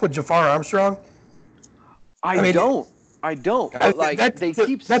what's up with Jafar Armstrong? I don't. But they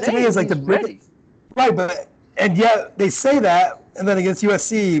keep saying to me is like he's ready. Right, but and yet they say that, and then against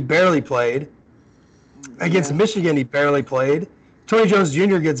USC he barely played. Against Michigan he barely played. Tony Jones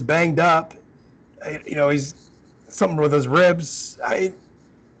Jr. gets banged up. He's something with his ribs.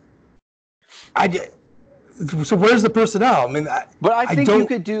 So where's the personnel? I mean, I think you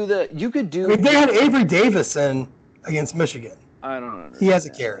could do. I mean, they had Avery Davis in against Michigan. I don't understand. He has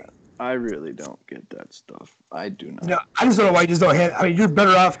a carry. I really don't get that stuff. I do not. No, I just don't know why you just don't hand. I mean, you're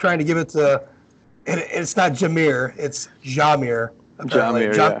better off trying to give it to. It's not Jameer. It's Jahmyr.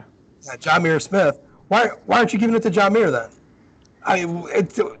 Jahmyr, Jahmyr Smith. Why aren't you giving it to Jahmyr then?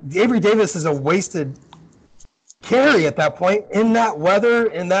 Avery Davis is a wasted carry at that point in that weather,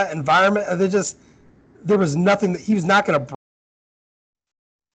 in that environment. And there was nothing that he was not going to.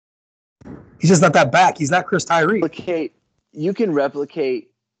 He's just not that back. He's not Chris Tyree. You can replicate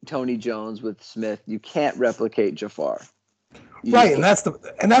Tony Jones with Smith. You can't replicate Jafar. Right, and that's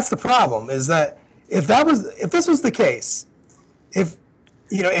the problem is that if this was the case, I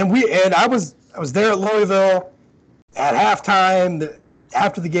was there at Louisville at halftime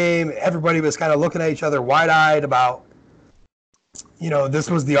after the game. Everybody was kind of looking at each other wide-eyed about, this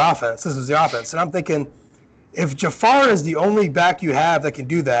was the offense. This was the offense, and I'm thinking, if Jafar is the only back you have that can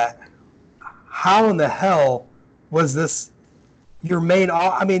do that, how in the hell was this your main?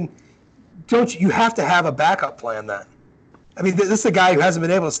 I mean, don't you have to have a backup plan then? I mean, this is a guy who hasn't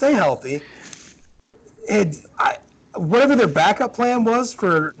been able to stay healthy. And whatever their backup plan was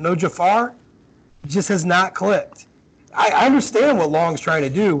for no Jafar just has not clicked. I understand what Long's trying to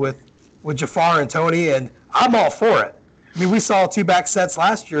do with Jafar and Tony, and I'm all for it. I mean, we saw 2-back sets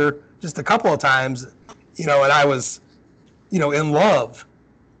last year just a couple of times, and I was, in love.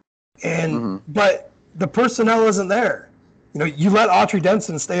 And but the personnel isn't there. You let Autry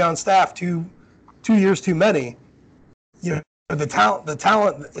Denson stay on staff two years too many. The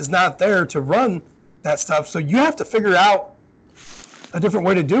talent is not there to run that stuff. So you have to figure out a different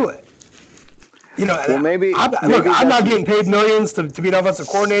way to do it. Well, maybe I'm not getting paid millions to be an offensive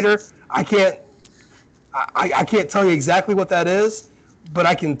coordinator. I can't tell you exactly what that is, but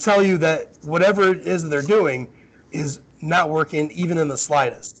I can tell you that whatever it is that they're doing is not working even in the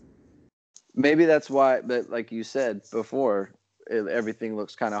slightest. Maybe that's why, but like you said before, everything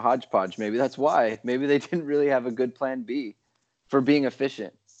looks kind of hodgepodge. Maybe that's why. Maybe they didn't really have a good plan B for being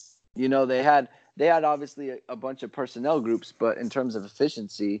efficient. They had obviously a bunch of personnel groups, but in terms of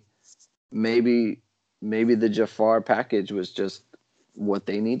efficiency, maybe the Jafar package was just what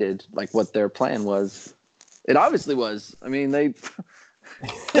they needed, like what their plan was. It obviously was. I mean, they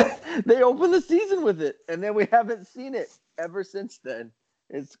they opened the season with it, and then we haven't seen it ever since then.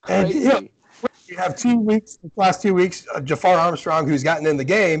 It's crazy. And, you have 2 weeks, the last 2 weeks, Jafar Armstrong, who's gotten in the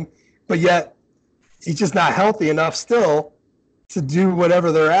game, but yet he's just not healthy enough still to do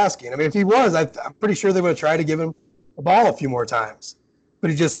whatever they're asking. I mean, if he was, I'm pretty sure they would have tried to give him the ball a few more times.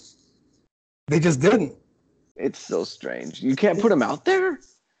 But he just They just didn't. It's so strange. You can't put him out there?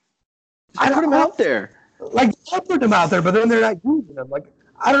 I Just put him out there. Like, I put them out there, but then they're not using them. Like,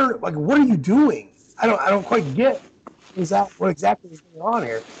 I don't like. What are you doing? I don't quite get what exactly is going on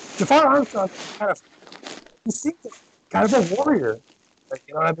here. Jafar Armstrong he seems like kind of a warrior. Like,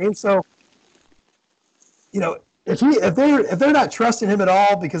 you know what I mean? So, if they're not trusting him at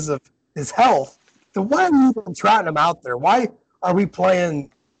all because of his health, then why are we even trotting him out there? Why are we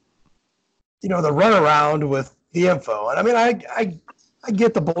playing, the runaround with the info? And I mean, I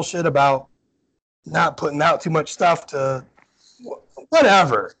get the bullshit about not putting out too much stuff to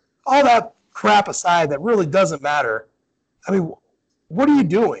whatever. All that crap aside, that really doesn't matter. I mean, what are you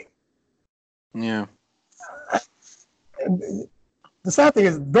doing? Yeah. And the sad thing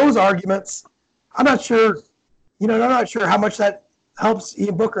is, those arguments, I'm not sure how much that helps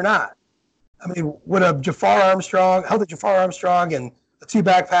Ian Book or not. I mean, would a Jafar Armstrong, how the Jafar Armstrong and a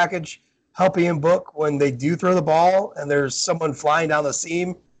two-back package help Ian Book when they do throw the ball and there's someone flying down the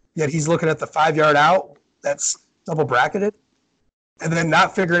seam, yet he's looking at the 5-yard out that's double bracketed, and then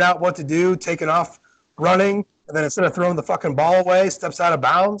not figuring out what to do, taking off, running, and then instead of throwing the fucking ball away, steps out of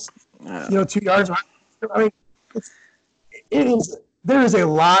bounds, 2 yards. I mean, there is a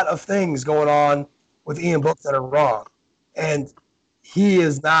lot of things going on with Ian Book that are wrong, and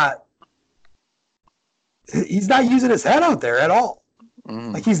he's not using his head out there at all.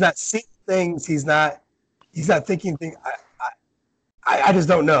 Like, he's not seeing things. He's not thinking things. I just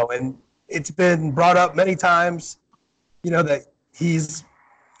don't know. And it's been brought up many times, that he's,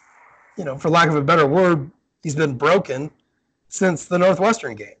 for lack of a better word, he's been broken since the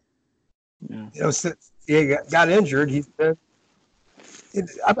Northwestern game. Yeah. Since he got injured, he's been.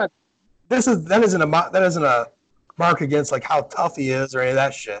 That isn't a mark against like how tough he is or any of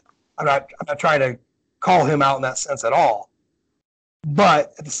that shit. I'm not trying to call him out in that sense at all.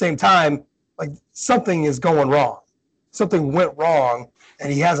 But at the same time, like, something is going wrong. Something went wrong,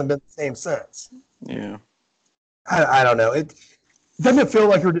 and he hasn't been the same since. Yeah. I don't know. It doesn't feel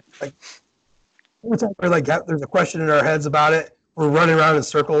like we're like every time there's a question in our heads about it. We're running around in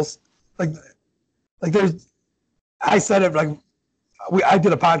circles. Like I said it I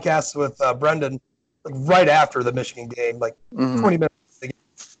did a podcast with Brendan right after the Michigan game, 20 minutes ago,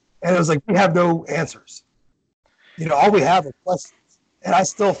 and it was like, we have no answers. All we have is questions, and I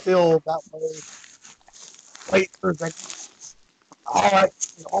still feel that way.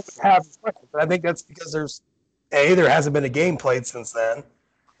 All we have is questions, but I think that's because there hasn't been a game played since then,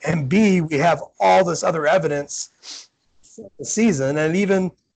 and B, we have all this other evidence the season, and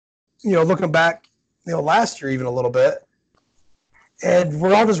even looking back, last year even a little bit. And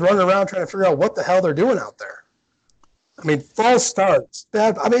we're all just running around trying to figure out what the hell they're doing out there. I mean, false starts.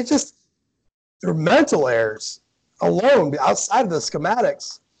 Just their mental errors alone, outside of the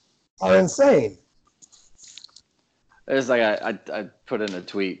schematics, are insane. It's like I put in a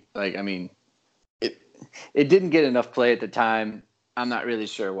tweet. It didn't get enough play at the time. I'm not really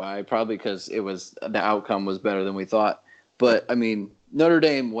sure why. Probably because the outcome was better than we thought. But I mean, Notre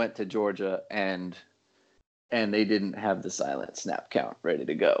Dame went to Georgia and they didn't have the silent snap count ready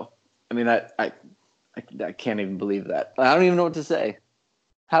to go. I mean, I can't even believe that. I don't even know what to say.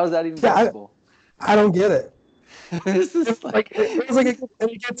 How is that even possible? I don't get it. This is it was like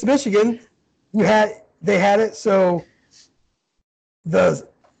against Michigan, they had it. So the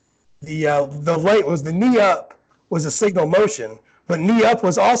late was the knee up was a signal motion, but knee up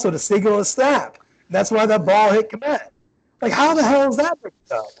was also to signal a snap. That's why that ball hit Kmet. Like, how the hell is that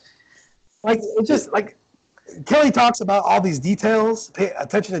picked up? Like, it just Kelly talks about all these details, pay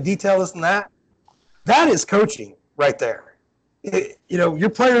attention to detail, this and that. That is coaching right there. Your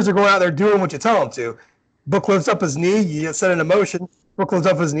players are going out there doing what you tell them to. Book lifts up his knee, you set it in motion. Book lifts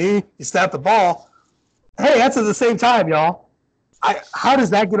up his knee, you snap the ball. Hey, that's at the same time, y'all. How does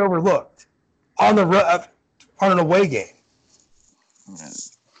that get overlooked on an away game?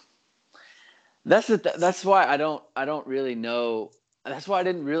 That's why I don't really know. That's why I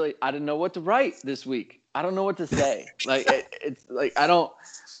didn't know what to write this week. I don't know what to say. It's like I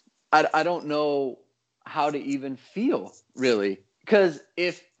don't know how to even feel, really, because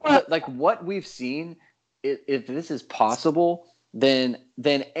if what we've seen, if this is possible, then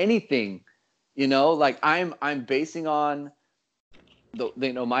anything, I'm basing on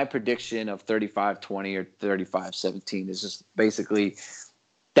my prediction of 35-20 or 35-17 is just basically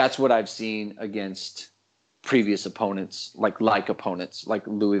that's what I've seen against previous opponents, like opponents like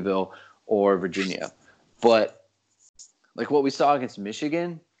Louisville or Virginia. But what we saw against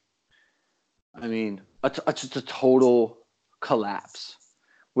Michigan, I mean, just a total collapse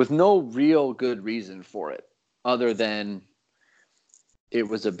with no real good reason for it other than it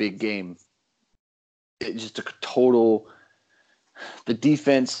was a big game it just took a total. The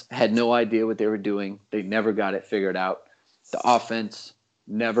defense had no idea what they were doing. They never got it figured out. The offense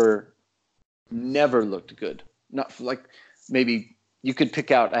never looked good. Not like maybe you could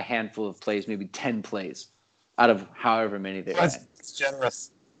pick out a handful of plays, maybe 10 plays out of however many they had. That's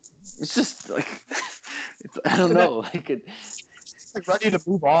generous. It's just like I don't know, like it's like ready to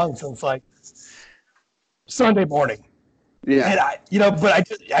move on since like Sunday morning. Yeah, and but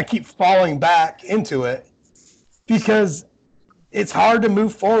I keep falling back into it because it's hard to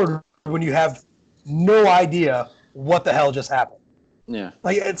move forward when you have no idea what the hell just happened. Yeah.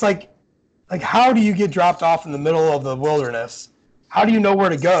 Like it's like how do you get dropped off in the middle of the wilderness? How do you know where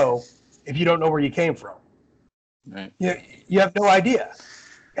to go if you don't know where you came from? Right. You have no idea.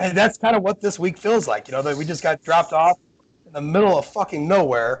 And that's kind of what this week feels like, that we just got dropped off in the middle of fucking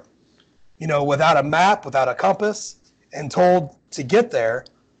nowhere, without a map, without a compass, and told to get there,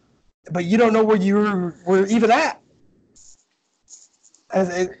 but you don't know where you were even at.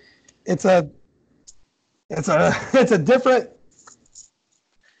 It's a different.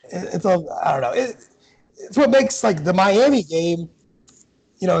 I don't know. It's what makes like the Miami game,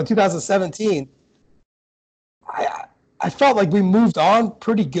 in 2017. I felt like we moved on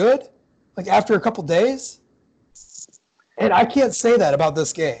pretty good, like after a couple days, and I can't say that about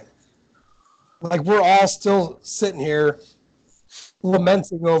this game. Like we're all still sitting here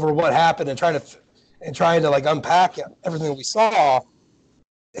lamenting over what happened and trying to like unpack everything we saw,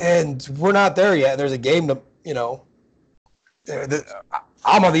 and we're not there yet. There's a game to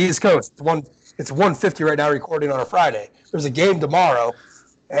I'm on the East Coast. It's 1:50 right now, recording on a Friday. There's a game tomorrow,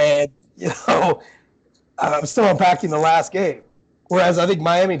 and I'm still unpacking the last game. Whereas I think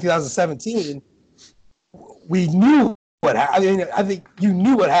Miami in 2017, we knew what happened. I mean, I think you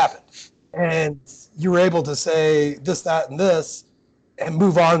knew what happened, and you were able to say this, that, and this, and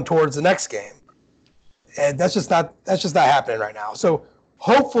move on towards the next game. And that's just not happening right now. So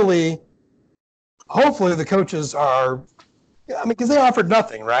hopefully the coaches are. I mean, because they offered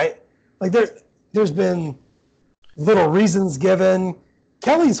nothing, right? Like there's been little reasons given.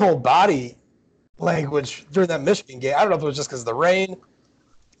 Kelly's whole body language during that Michigan game, I don't know if it was just because of the rain.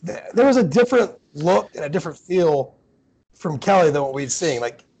 There was a different look and a different feel from Kelly than what we'd seen.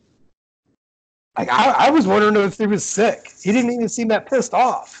 Like I was wondering if he was sick. He didn't even seem that pissed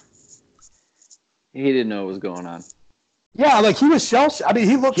off. He didn't know what was going on. Yeah, like he was shell-shocked. I mean,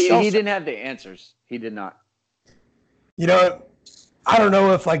 he looked shell-shocked. He didn't have the answers. He did not. I don't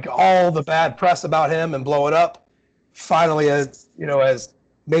know if like all the bad press about him and blow it up finally has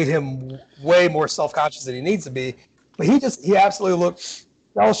made him way more self-conscious than he needs to be. But he absolutely looked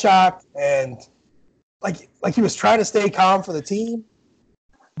shell-shocked and like he was trying to stay calm for the team.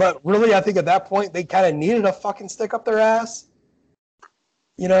 But really, I think at that point they kind of needed a fucking stick up their ass.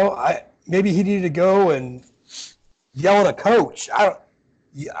 Maybe he needed to go and yell at a coach. I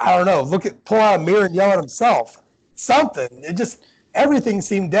don't know. Pull out a mirror and yell at himself. Something. Everything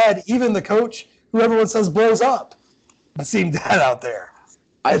seemed dead. Even the coach, who everyone says blows up, seemed dead out there.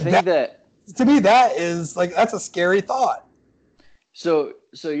 I think that to me, that is like that's a scary thought. So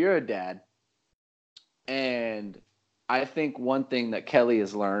you're a dad, and I think one thing that Kelly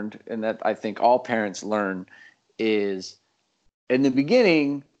has learned, and that I think all parents learn, is in the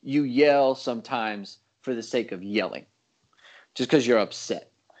beginning you yell sometimes for the sake of yelling, just because you're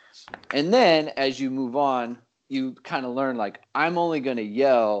upset, and then as you move on, you kind of learn like I'm only going to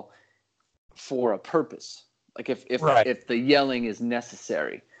yell for a purpose, like if the yelling is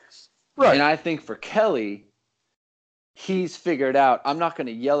necessary. Right. And I think for Kelly, he's figured out I'm not going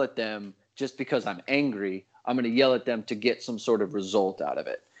to yell at them just because I'm angry. I'm going to yell at them to get some sort of result out of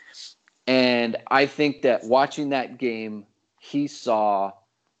it. And I think that watching that game, he saw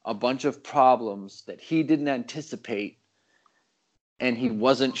a bunch of problems that he didn't anticipate, and he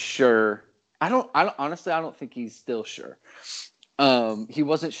wasn't sure. Honestly, I don't think he's still sure. He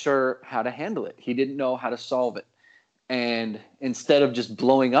wasn't sure how to handle it. He didn't know how to solve it. And instead of just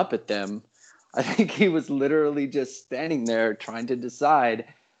blowing up at them, I think he was literally just standing there trying to decide,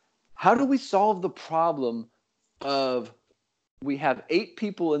 how do we solve the problem of we have 8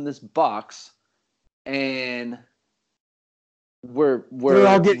 people in this box and we're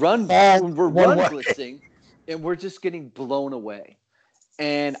run blitzing and we're just getting blown away.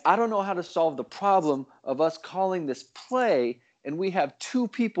 And I don't know how to solve the problem of us calling this play and we have 2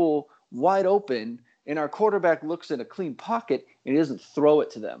 people wide open and our quarterback looks in a clean pocket and he doesn't throw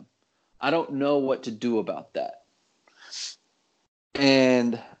it to them. I don't know what to do about that.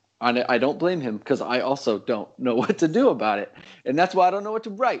 And I don't blame him because I also don't know what to do about it. And that's why I don't know what to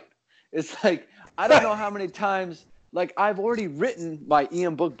write. It's like, I don't know how many times, like I've already written my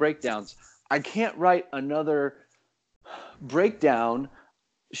EM book breakdowns. I can't write another breakdown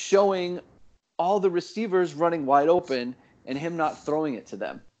showing all the receivers running wide open and him not throwing it to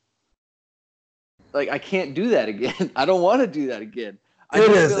them. Like, I can't do that again. I don't want to do that again.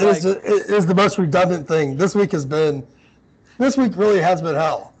 It is the most redundant thing. This week really has been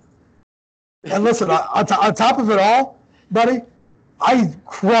hell. And listen, on top of it all, buddy, I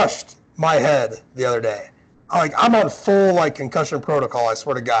crushed my head the other day. I'm on full concussion protocol. I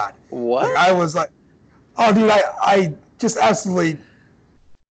swear to God. What? I was like, oh, dude, I just absolutely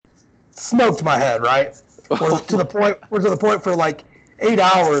smoked my head, right? to the point for 8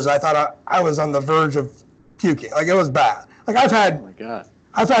 hours, I thought I was on the verge of puking. It was bad. Oh my God.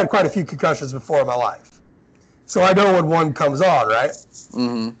 I've had quite a few concussions before in my life, so I know when one comes on, right?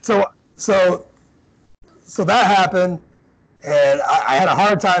 Mm-hmm. So that happened, and I had a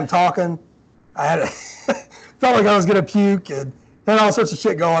hard time talking. Felt like I was gonna puke, and then all sorts of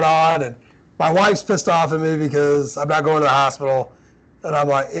shit going on, and my wife's pissed off at me because I'm not going to the hospital, and I'm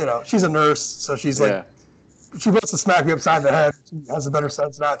like, she's a nurse, so she's she wants to smack me upside the head. She has a better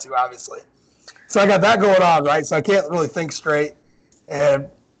sense not to, obviously. So I got that going on, right? So I can't really think straight, and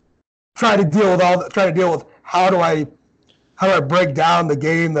try to deal with how do I break down the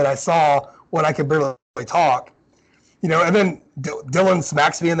game that I saw when I can barely talk, and then Dylan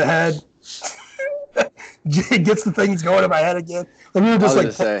smacks me in the head. Gets the things going in my head again. And we were just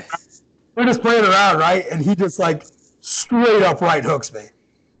we're just playing around, right? And he just straight up right hooks me,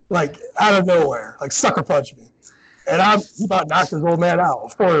 out of nowhere, sucker punch me, and he about knocked his old man out, a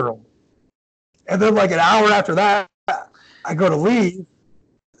 4-year-old. And then an hour after that, I go to leave,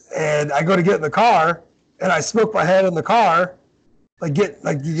 and I go to get in the car, and I smoke my head in the car, you get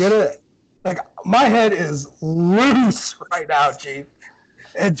it. My head is loose right now, Chief,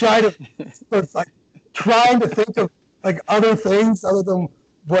 and trying to think of other things other than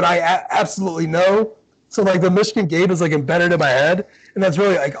what I absolutely know. So the Michigan game is embedded in my head, and that's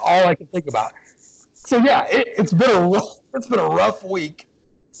really all I can think about. So yeah, it's been a rough week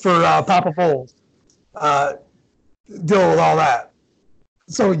for Papa Foles, dealing with all that.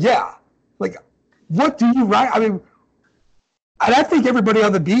 So yeah, what do you write? I mean, and I think everybody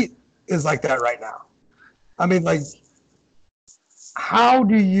on the beat is like that right now. I mean,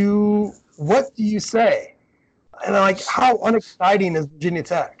 what do you say? And how unexciting is Virginia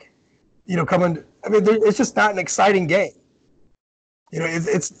Tech? Coming. I mean, it's just not an exciting game.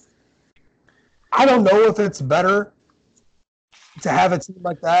 It's. I don't know if it's better to have a team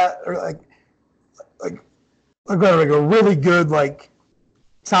like that or a really good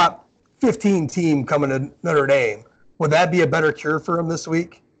top 15 team coming to Notre Dame. Would that be a better cure for him this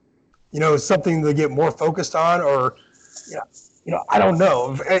week? Something to get more focused on, or I don't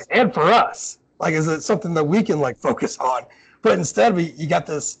know. And for us, is it something that we can focus on? But instead, you got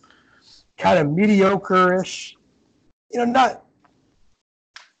this kind of mediocre-ish, not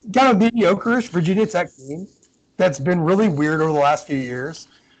kind of mediocre-ish Virginia Tech team that's been really weird over the last few years,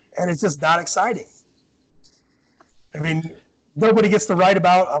 and it's just not exciting. I mean, nobody gets to write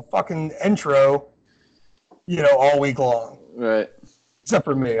about a fucking intro, all week long. Right. Except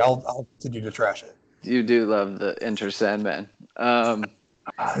for me. I'll continue to trash it. You do love the Enter Sandman.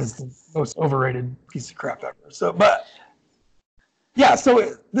 It's the most overrated piece of crap ever. So, but yeah,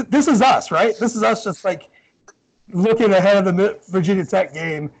 so this is us, right? This is us just looking ahead of the Virginia Tech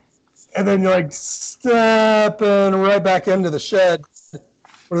game, and then you're stepping right back into the shed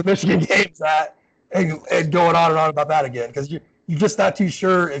where the Michigan game's at, and going on and on about that again, because you're just not too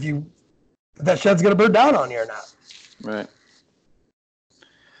sure if that shed's going to burn down on you or not. Right.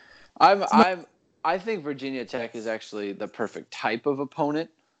 I think Virginia Tech is actually the perfect type of opponent,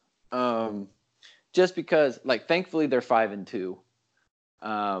 just because thankfully they're 5-2.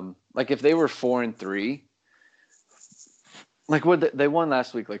 If they were 4-3, what they won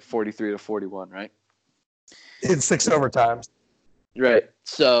last week 43-41, right? In 6 overtimes. Right.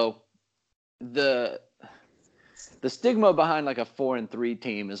 So the stigma behind a 4-3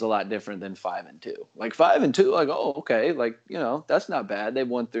 team is a lot different than 5-2. 5-2, oh, okay, that's not bad. They've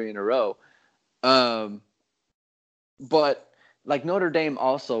won 3 in a row. But Notre Dame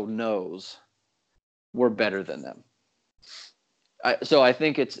also knows we're better than them. So I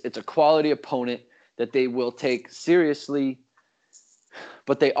think it's a quality opponent that they will take seriously,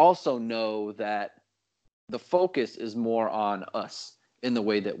 but they also know that the focus is more on us in the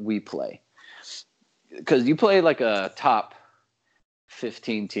way that we play. Because you play a top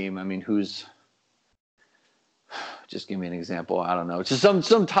 15 team. I mean, just give me an example. I don't know. Just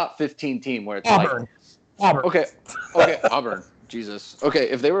some top 15 team where it's Auburn. Okay, Auburn. Jesus. Okay,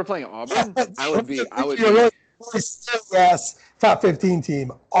 if they were playing Auburn, I would be. Yes, top 15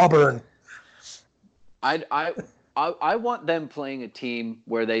 team, Auburn. I want them playing a team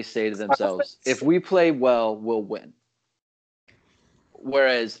where they say to themselves, if we play well, we'll win.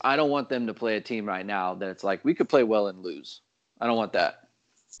 Whereas I don't want them to play a team right now that it's like we could play well and lose. I don't want that.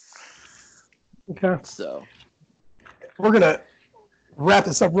 Okay. So we're gonna wrap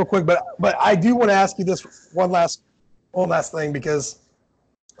this up real quick, but I do want to ask you this one last thing, because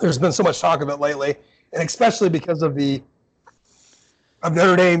there's been so much talk of it lately, and especially because of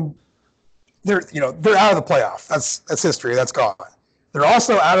Notre Dame. They're out of the playoff. That's history. That's gone. They're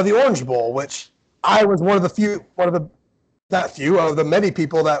also out of the Orange Bowl, which I was one of the many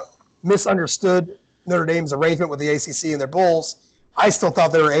people that misunderstood Notre Dame's arrangement with the ACC and their bowls. I still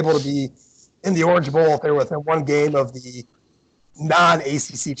thought they were able to be in the Orange Bowl if they were within one game of the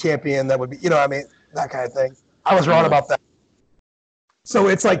non-ACC champion. That would be, that kind of thing. I was wrong about that. So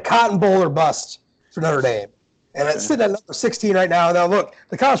it's like Cotton Bowl or bust for Notre Dame. And it's sitting at number 16 right now. Now, look,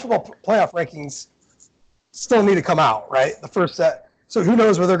 the college football playoff rankings still need to come out, right? The first set. So who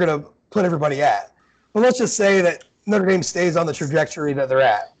knows where they're going to put everybody at. But let's just say that Notre Dame stays on the trajectory that they're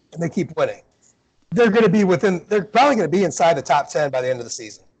at, and they keep winning. They're probably going to be inside the top 10 by the end of the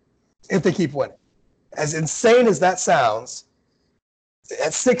season if they keep winning. As insane as that sounds,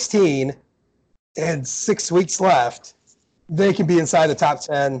 at 16 and 6 weeks left, they can be inside the top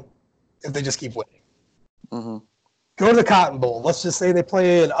 10 if they just keep winning. Mm-hmm. Go to the Cotton Bowl. Let's just say they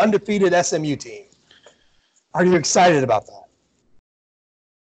play an undefeated SMU team. Are you excited about that?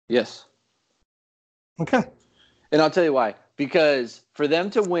 Yes. Okay. And I'll tell you why. Because for them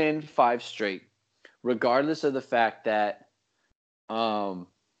to win 5 straight, regardless of the fact that,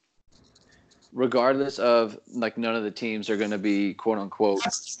 regardless of like none of the teams are going to be quote unquote.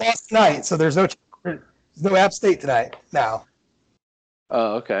 It's last tonight, so there's no App State tonight now.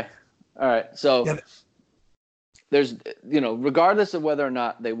 Oh, okay. All right. So. Yeah. There's, regardless of whether or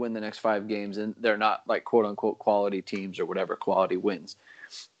not they win the next 5 games and they're not like quote unquote quality teams or whatever, quality wins,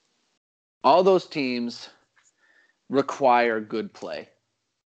 all those teams require good play.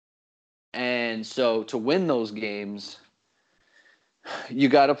 And so to win those games, you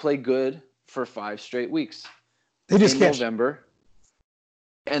got to play good for 5 straight weeks. They just in can't. November.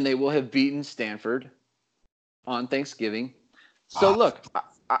 And they will have beaten Stanford on Thanksgiving. So look,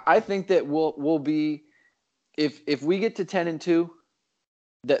 I think that we'll be, if we get to 10-2,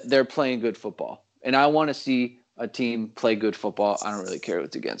 that they're playing good football. And I want to see a team play good football. I don't really care who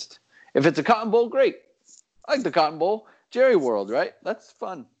it's against. If it's a Cotton Bowl, great. I like the Cotton Bowl. Jerry World, right? That's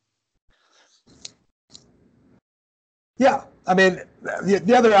fun. Yeah. I mean,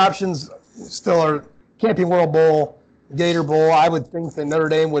 the other options still are Camping World Bowl, Gator Bowl. I would think that Notre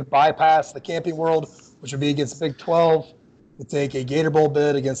Dame would bypass the Camping World, which would be against the Big 12, to take a Gator Bowl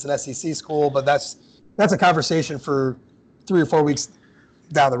bid against an SEC school. But that's a conversation for 3 or 4 weeks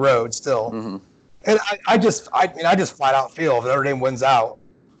down the road still. Mm-hmm. And I just flat out feel if Notre Dame wins out,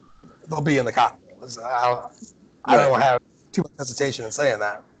 they'll be in the Cotton Bowl. I don't have too much hesitation in saying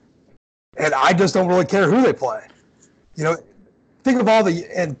that. And I just don't really care who they play. Think of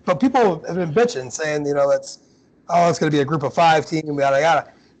but people have been bitching saying, it's going to be a group of 5 team, yada,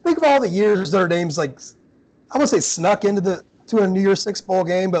 yada. Think of all the years Notre Dame's I won't say snuck into to a New Year's Six bowl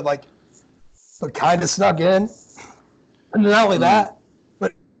game, but kind of snuck in. And not only that,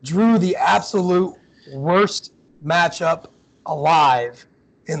 but drew the absolute worst matchup alive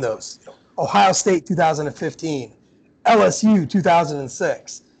in those. Ohio State 2015, LSU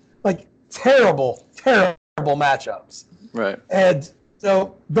 2006. Terrible, terrible matchups. Right. And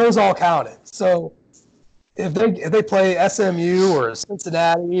so those all counted. So if they play SMU or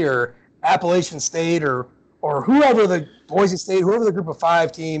Cincinnati or Appalachian State or whoever the Boise State, whoever the group of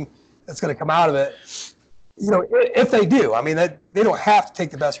 5 team that's going to come out of it, if they do, they don't have to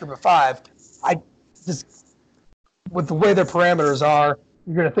take the best group of 5. I just, with the way their parameters are,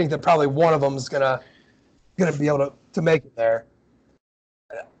 you're going to think that probably one of them is going to be able to make it there.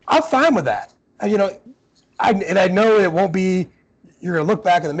 I'm fine with that. I know it won't be. You're going to look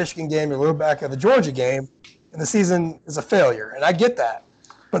back at the Michigan game, you're going to look back at the Georgia game, and the season is a failure, and I get that.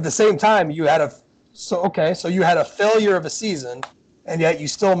 But at the same time, you had a failure of a season, and yet you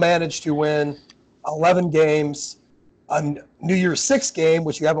still managed to win 11 games, a New Year's Six game,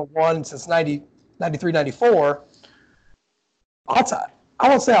 which you haven't won since 93, 94. I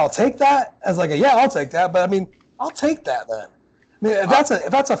won't say I'll take that as I'll take that, but I'll take that then.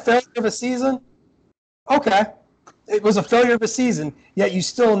 If that's a failure of a season, okay. It was a failure of a season, yet you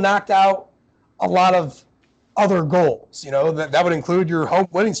still knocked out a lot of other goals. That would include your home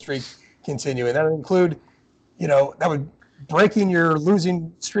winning streak continuing. That would include, breaking your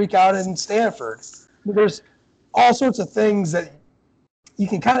losing streak out in Stanford. There's all sorts of things that, you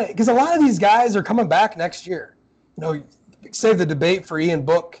can kind of, because a lot of these guys are coming back next year. You know, save the debate for Ian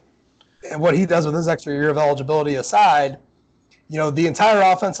Book and what he does with his extra year of eligibility aside, you know, the entire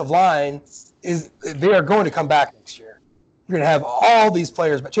offensive line they are going to come back next year. You're going to have all these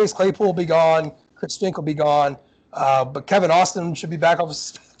players, but Chase Claypool will be gone, Chris Fink will be gone, but Kevin Austin should be back off of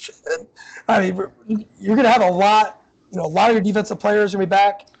suspension. I mean, you're going to have a lot of your defensive players will be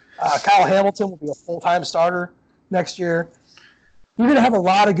back. Kyle Hamilton will be a full-time starter next year. You're going to have a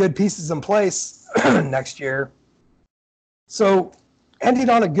lot of good pieces in place next year. So ending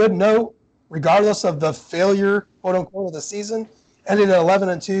on a good note, regardless of the failure, quote unquote, of the season, ending at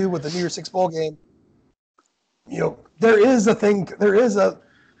 11-2 with the New Year's Six bowl game, you know, there is a thing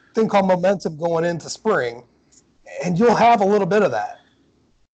called momentum going into spring, and you'll have a little bit of that.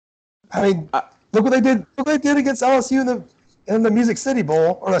 I mean, look what they did. Look what they did against LSU in the Music City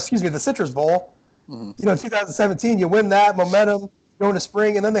Bowl, or excuse me, the Citrus Bowl. Mm-hmm. You know, in 2017, you win that momentum going to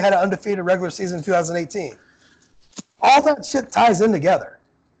spring, and then they had an undefeated regular season in 2018. All that shit ties in together.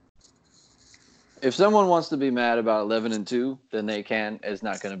 If someone wants to be mad about 11-2, then they can. It's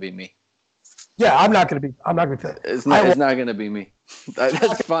not going to be me. Yeah, I'm not going to be. It's not going to be me.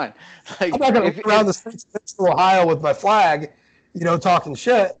 That's fine. Like, I'm not going to go around the streets of Ohio with my flag, you know, talking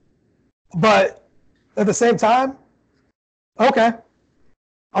shit. But at the same time, okay,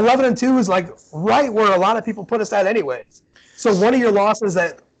 11-2 is like right where a lot of people put us at, anyways. So one of your losses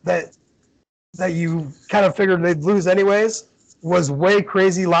that you kind of figured they'd lose anyways was way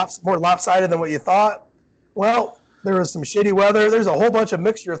crazy, more lopsided than what you thought. Well, there was some shitty weather. There's a whole bunch of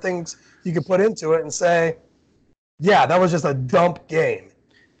mixture of things you could put into it and say, yeah, that was just a dump game.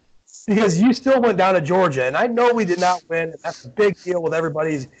 Because you still went down to Georgia, and I know we did not win, and that's a big deal with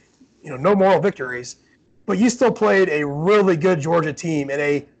everybody's, you know, no moral victories. But you still played a really good Georgia team in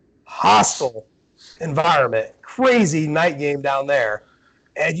a hostile environment, crazy night game down there,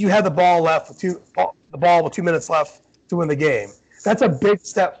 and you had the ball with 2 minutes left to win the game. That's a big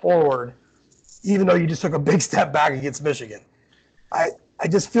step forward, even though you just took a big step back against Michigan. I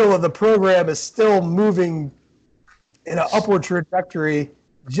just feel that the program is still moving in an upward trajectory,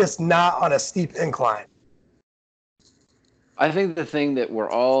 just not on a steep incline. I think the thing that we're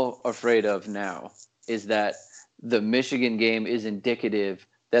all afraid of now is that the Michigan game is indicative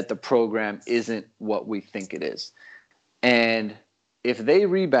that the program isn't what we think it is. And if they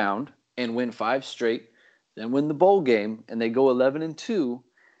rebound and win 5 straight, then win the bowl game, and they go 11-2,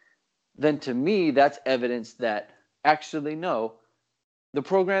 then to me, that's evidence that actually, no, the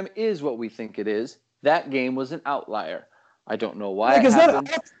program is what we think it is. That game was an outlier. I don't know why it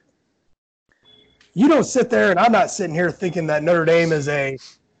happened. You don't sit there, and I'm not sitting here thinking that Notre Dame is a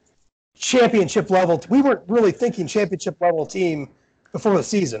championship level. We weren't really thinking championship level team before the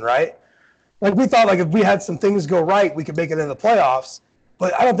season, right? Like, we thought, like, if we had some things go right, we could make it in the playoffs.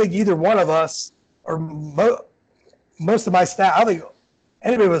 But I don't think either one of us, or most of my staff, I don't think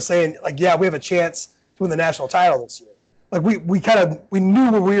anybody was saying, like, yeah, we have a chance to win the national title this year. Like, we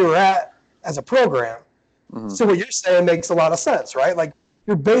knew where we were at as a program. Mm-hmm. So what you're saying makes a lot of sense, right? Like,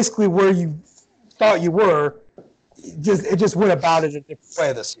 you're basically where you thought you were. It just went about it a different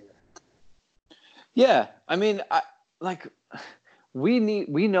way this year. Yeah, I mean, we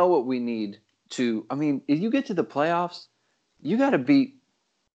know what we need to. I mean, if you get to the playoffs, you got to beat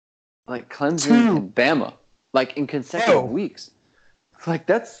like Clemson and Bama, like in consecutive weeks. Like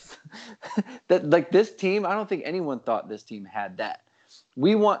that's that. Like this team, I don't think anyone thought this team had that.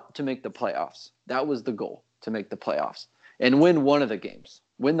 We want to make the playoffs. That was the goal, to make the playoffs and win one of the games,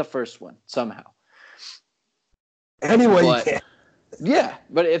 win the first one somehow. Anyway, you can. Yeah,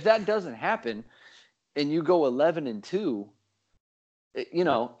 but if that doesn't happen, and you go 11-2, you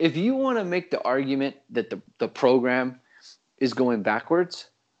know, if you want to make the argument that the program is going backwards,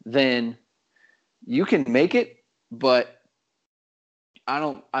 then you can make it, but I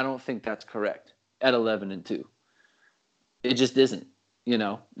don't think that's correct at 11-2. It just isn't. You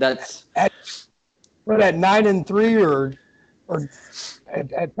know, that's at 9-3 or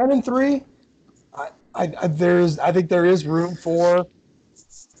at 10-3. I think there is room for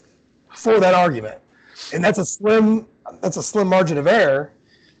that argument, and that's a slim margin of error.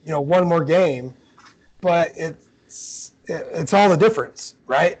 You know, one more game, but it's all the difference,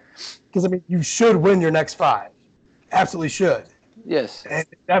 right? Because I mean, you should win your next 5, absolutely should. Yes, and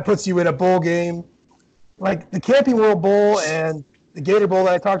that puts you in a bowl game, like the Camping World Bowl and the Gator Bowl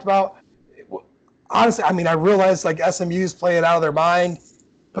that I talked about. Honestly, I mean, I realize like SMU's playing out of their mind,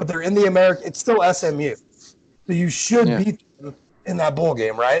 but they're in the American. It's still SMU, so you should beat them in that bowl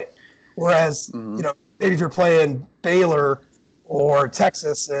game, right? Whereas, you know, maybe if you're playing Baylor or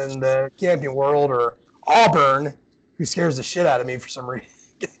Texas in the Camping World or Auburn, who scares the shit out of me for some reason.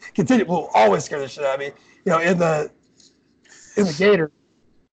 Will always scare the shit out of me. In the Gator,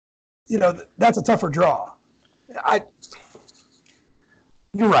 that's a tougher draw.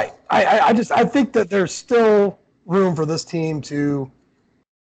 You're right. I think that there's still room for this team to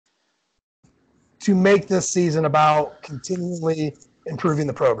make this season about continually improving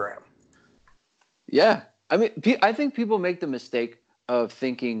the program. Yeah. I mean, I think people make the mistake of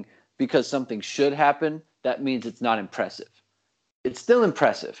thinking because something should happen, that means it's not impressive. It's still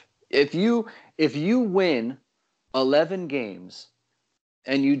impressive. If you win 11 games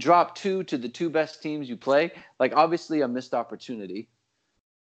and you drop 2 to the 2 best teams you play, like obviously a missed opportunity,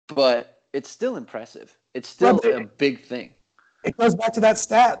 but it's still impressive. It's still a big thing. It goes back to that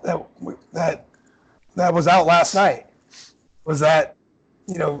stat that was out last night, was that,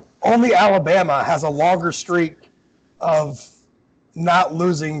 only Alabama has a longer streak of not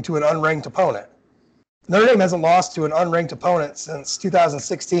losing to an unranked opponent. Notre Dame hasn't lost to an unranked opponent since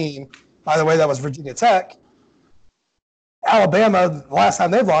 2016. By the way, that was Virginia Tech. Alabama, the last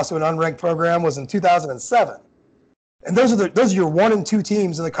time they've lost to an unranked program was in 2007. And those are your 1 and 2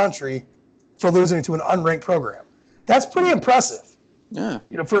 teams in the country for losing to an unranked program. That's pretty impressive. Yeah.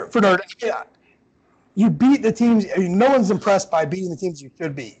 For Notre Dame, you beat the teams. I mean, no one's impressed by beating the teams you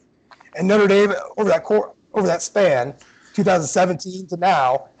should beat. And Notre Dame, over that span, 2017 to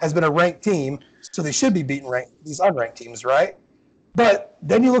now, has been a ranked team, so they should be beating these unranked teams, right? But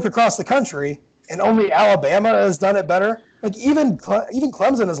then you look across the country, and only Alabama has done it better. Like even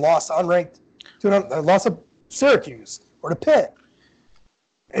Clemson has lost to unranked lost to Syracuse or to Pitt.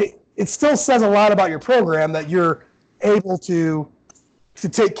 It still says a lot about your program that you're able to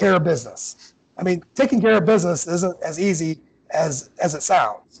take care of business. I mean, taking care of business isn't as easy as it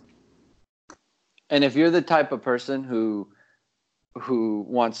sounds. And if you're the type of person who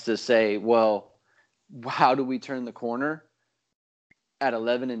wants to say, well, how do we turn the corner at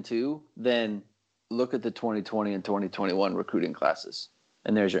 11-2, then look at the 2020 and 2021 recruiting classes.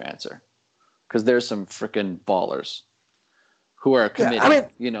 And there's your answer. Because there's some freaking ballers who are committed.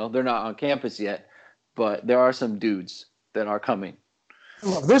 Yeah, they're not on campus yet, but there are some dudes that are coming.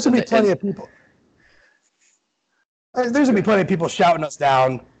 Look, there's going to be plenty of people. There's going to be plenty of people shouting us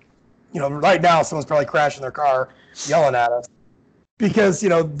down. Right now, someone's probably crashing their car, yelling at us. Because,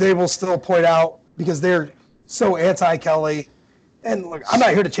 they will still point out, because they're so anti-Kelly. And look, I'm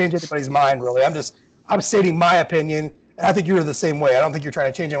not here to change anybody's mind, really. I'm stating my opinion, and I think you're the same way. I don't think you're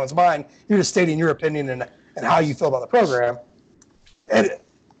trying to change anyone's mind. You're just stating your opinion and how you feel about the program. And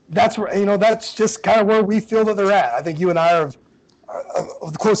that's where, that's just kind of where we feel that they're at. I think you and I are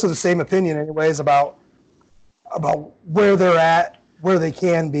close to the same opinion anyways about where they're at, where they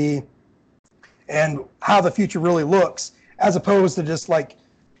can be, and how the future really looks, as opposed to just like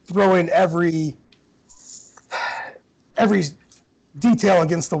throwing every detail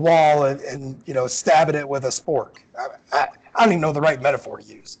against the wall and stabbing it with a spork. I don't even know the right metaphor to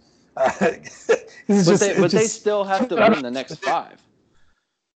use. They still have to win the next 5.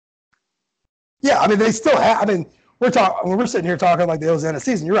 Yeah, I mean, they still have. I mean, we're sitting here talking like the end of the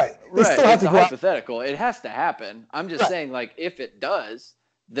season. You're right. They still have to go hypothetical. It has to happen. I'm just saying, like, if it does,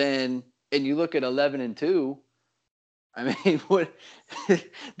 then and you look at 11-2. I mean, what?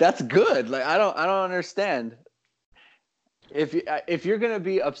 That's good. Like, I don't understand. If you're gonna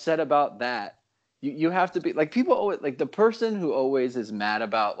be upset about that, you have to be like people always like the person who always is mad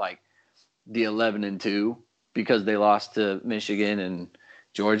about like the 11-2 because they lost to Michigan and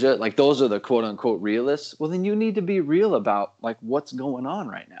Georgia. Like those are the quote unquote realists. Well, then you need to be real about like what's going on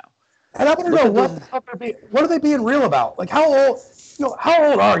right now. And I want to know what are they being real about? Like how old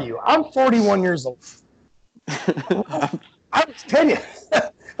are you? I'm 41 years old. I'm 10.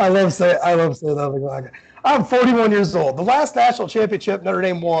 I love saying that. I'm 41 years old. The last national championship Notre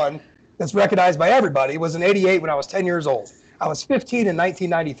Dame won that's recognized by everybody was in '88 when I was 10 years old. I was 15 in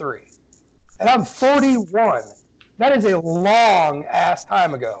 1993. And I'm 41. That is a long ass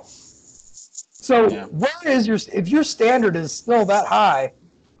time ago. So if your standard is still that high,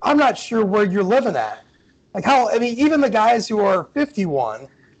 I'm not sure where you're living at. Like even the guys who are 51,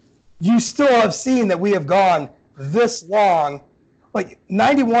 you still have seen that we have gone this long. Like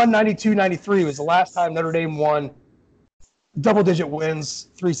 91, 92, 93 was the last time Notre Dame won double-digit wins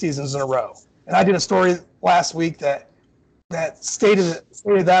 3 seasons in a row. And I did a story last week that stated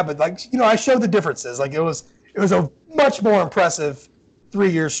that, but I showed the differences. Like it was a much more impressive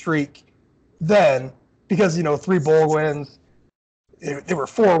 3-year streak then because 3 bowl wins. They were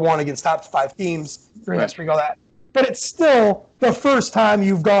 4-1 against top 5 teams during that streak, all that. But it's still the first time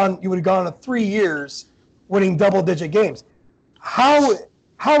you would have gone to 3 years winning double-digit games. How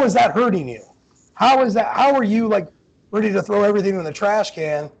is that hurting you? How are you like ready to throw everything in the trash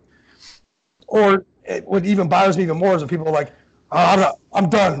can. Or what even bothers me even more is when people are like, oh, I'm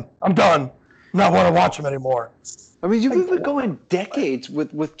done. I'm not want to watch them anymore. I mean, you've been going decades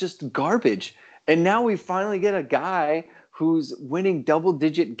with just garbage. And now we finally get a guy who's winning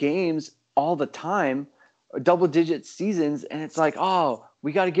double-digit games all the time, double-digit seasons, and it's like, oh,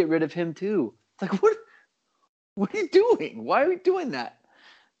 we got to get rid of him too. It's like, what are you doing? Why are we doing that?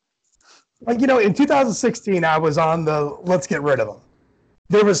 Like, in 2016, I was on the let's get rid of him.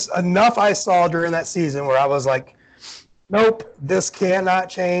 There was enough I saw during that season where I was like, nope, this cannot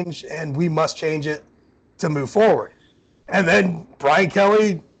change, and we must change it to move forward. And then Brian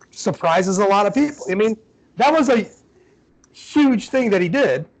Kelly surprises a lot of people. I mean, that was a huge thing that he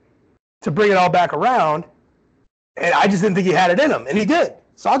did to bring it all back around, and I just didn't think he had it in him, and he did.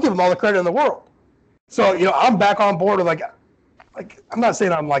 So I'll give him all the credit in the world. So, I'm back on board with, like I'm not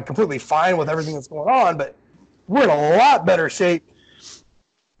saying I'm, like, completely fine with everything that's going on, but we're in a lot better shape.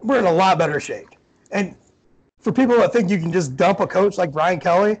 We're in a lot better shape. And for people that think you can just dump a coach like Brian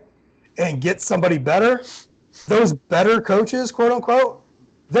Kelly and get somebody better, those better coaches, quote unquote,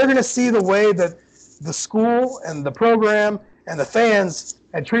 they're going to see the way that the school and the program and the fans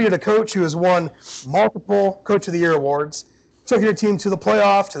had treated a coach who has won multiple Coach of the Year awards, took your team to the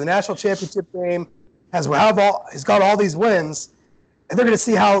playoff, to the national championship game, has got all these wins, and they're going to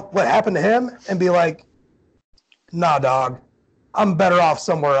see what happened to him and be like, nah, dog, I'm better off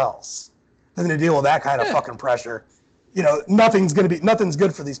somewhere else than to deal with that kind of fucking pressure. Nothing's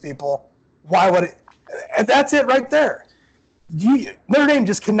good for these people. Why would it? And that's it right there. Notre Dame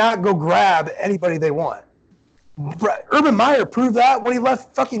just cannot go grab anybody they want. Urban Meyer proved that when he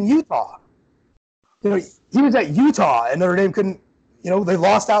left fucking Utah. He was at Utah and Notre Dame couldn't, they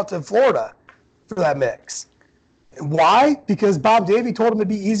lost out to Florida for that mix. Why? Because Bob Davie told him it'd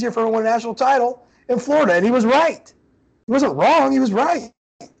be easier for him to win a national title in Florida, and he was right. He wasn't wrong. He was right.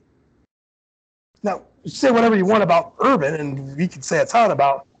 Now, say whatever you want about Urban, and we could say a ton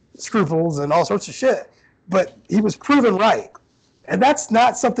about scruples and all sorts of shit, but he was proven right. And that's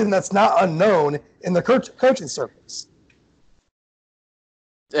not something that's not unknown in the coaching circles.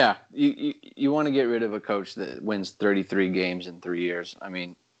 Yeah, you want to get rid of a coach that wins 33 games in 3 years. I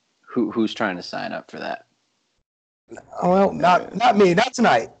mean, who's trying to sign up for that? Well, not me. Not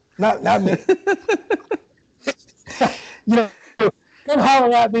tonight. Not me. Come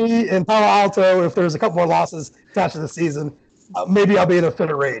holler at me in Palo Alto if there's a couple more losses attached to the season. Maybe I'll be in a fit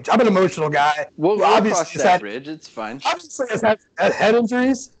of rage. I'm an emotional guy. We'll cross that bridge. It's fine. Obviously, has had head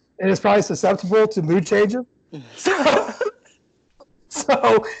injuries and is probably susceptible to mood changes.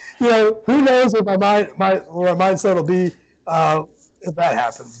 So who knows what my mindset will be if that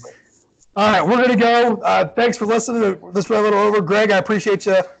happens. But, all right, we're gonna go. Thanks for listening. This ran a little over. Greg, I appreciate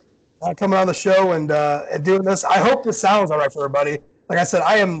you coming on the show and doing this. I hope this sounds all right for everybody. Like I said,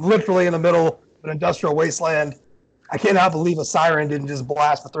 I am literally in the middle of an industrial wasteland. I cannot believe a siren didn't just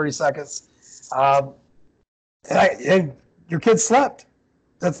blast for 30 seconds. And your kids slept.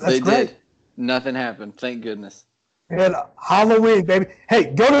 That's they great. Did. Nothing happened. Thank goodness. And Halloween, baby. Hey,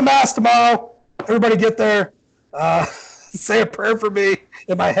 go to Mass tomorrow. Everybody get there. Say a prayer for me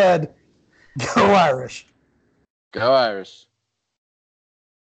in my head. Go Irish. Go Irish.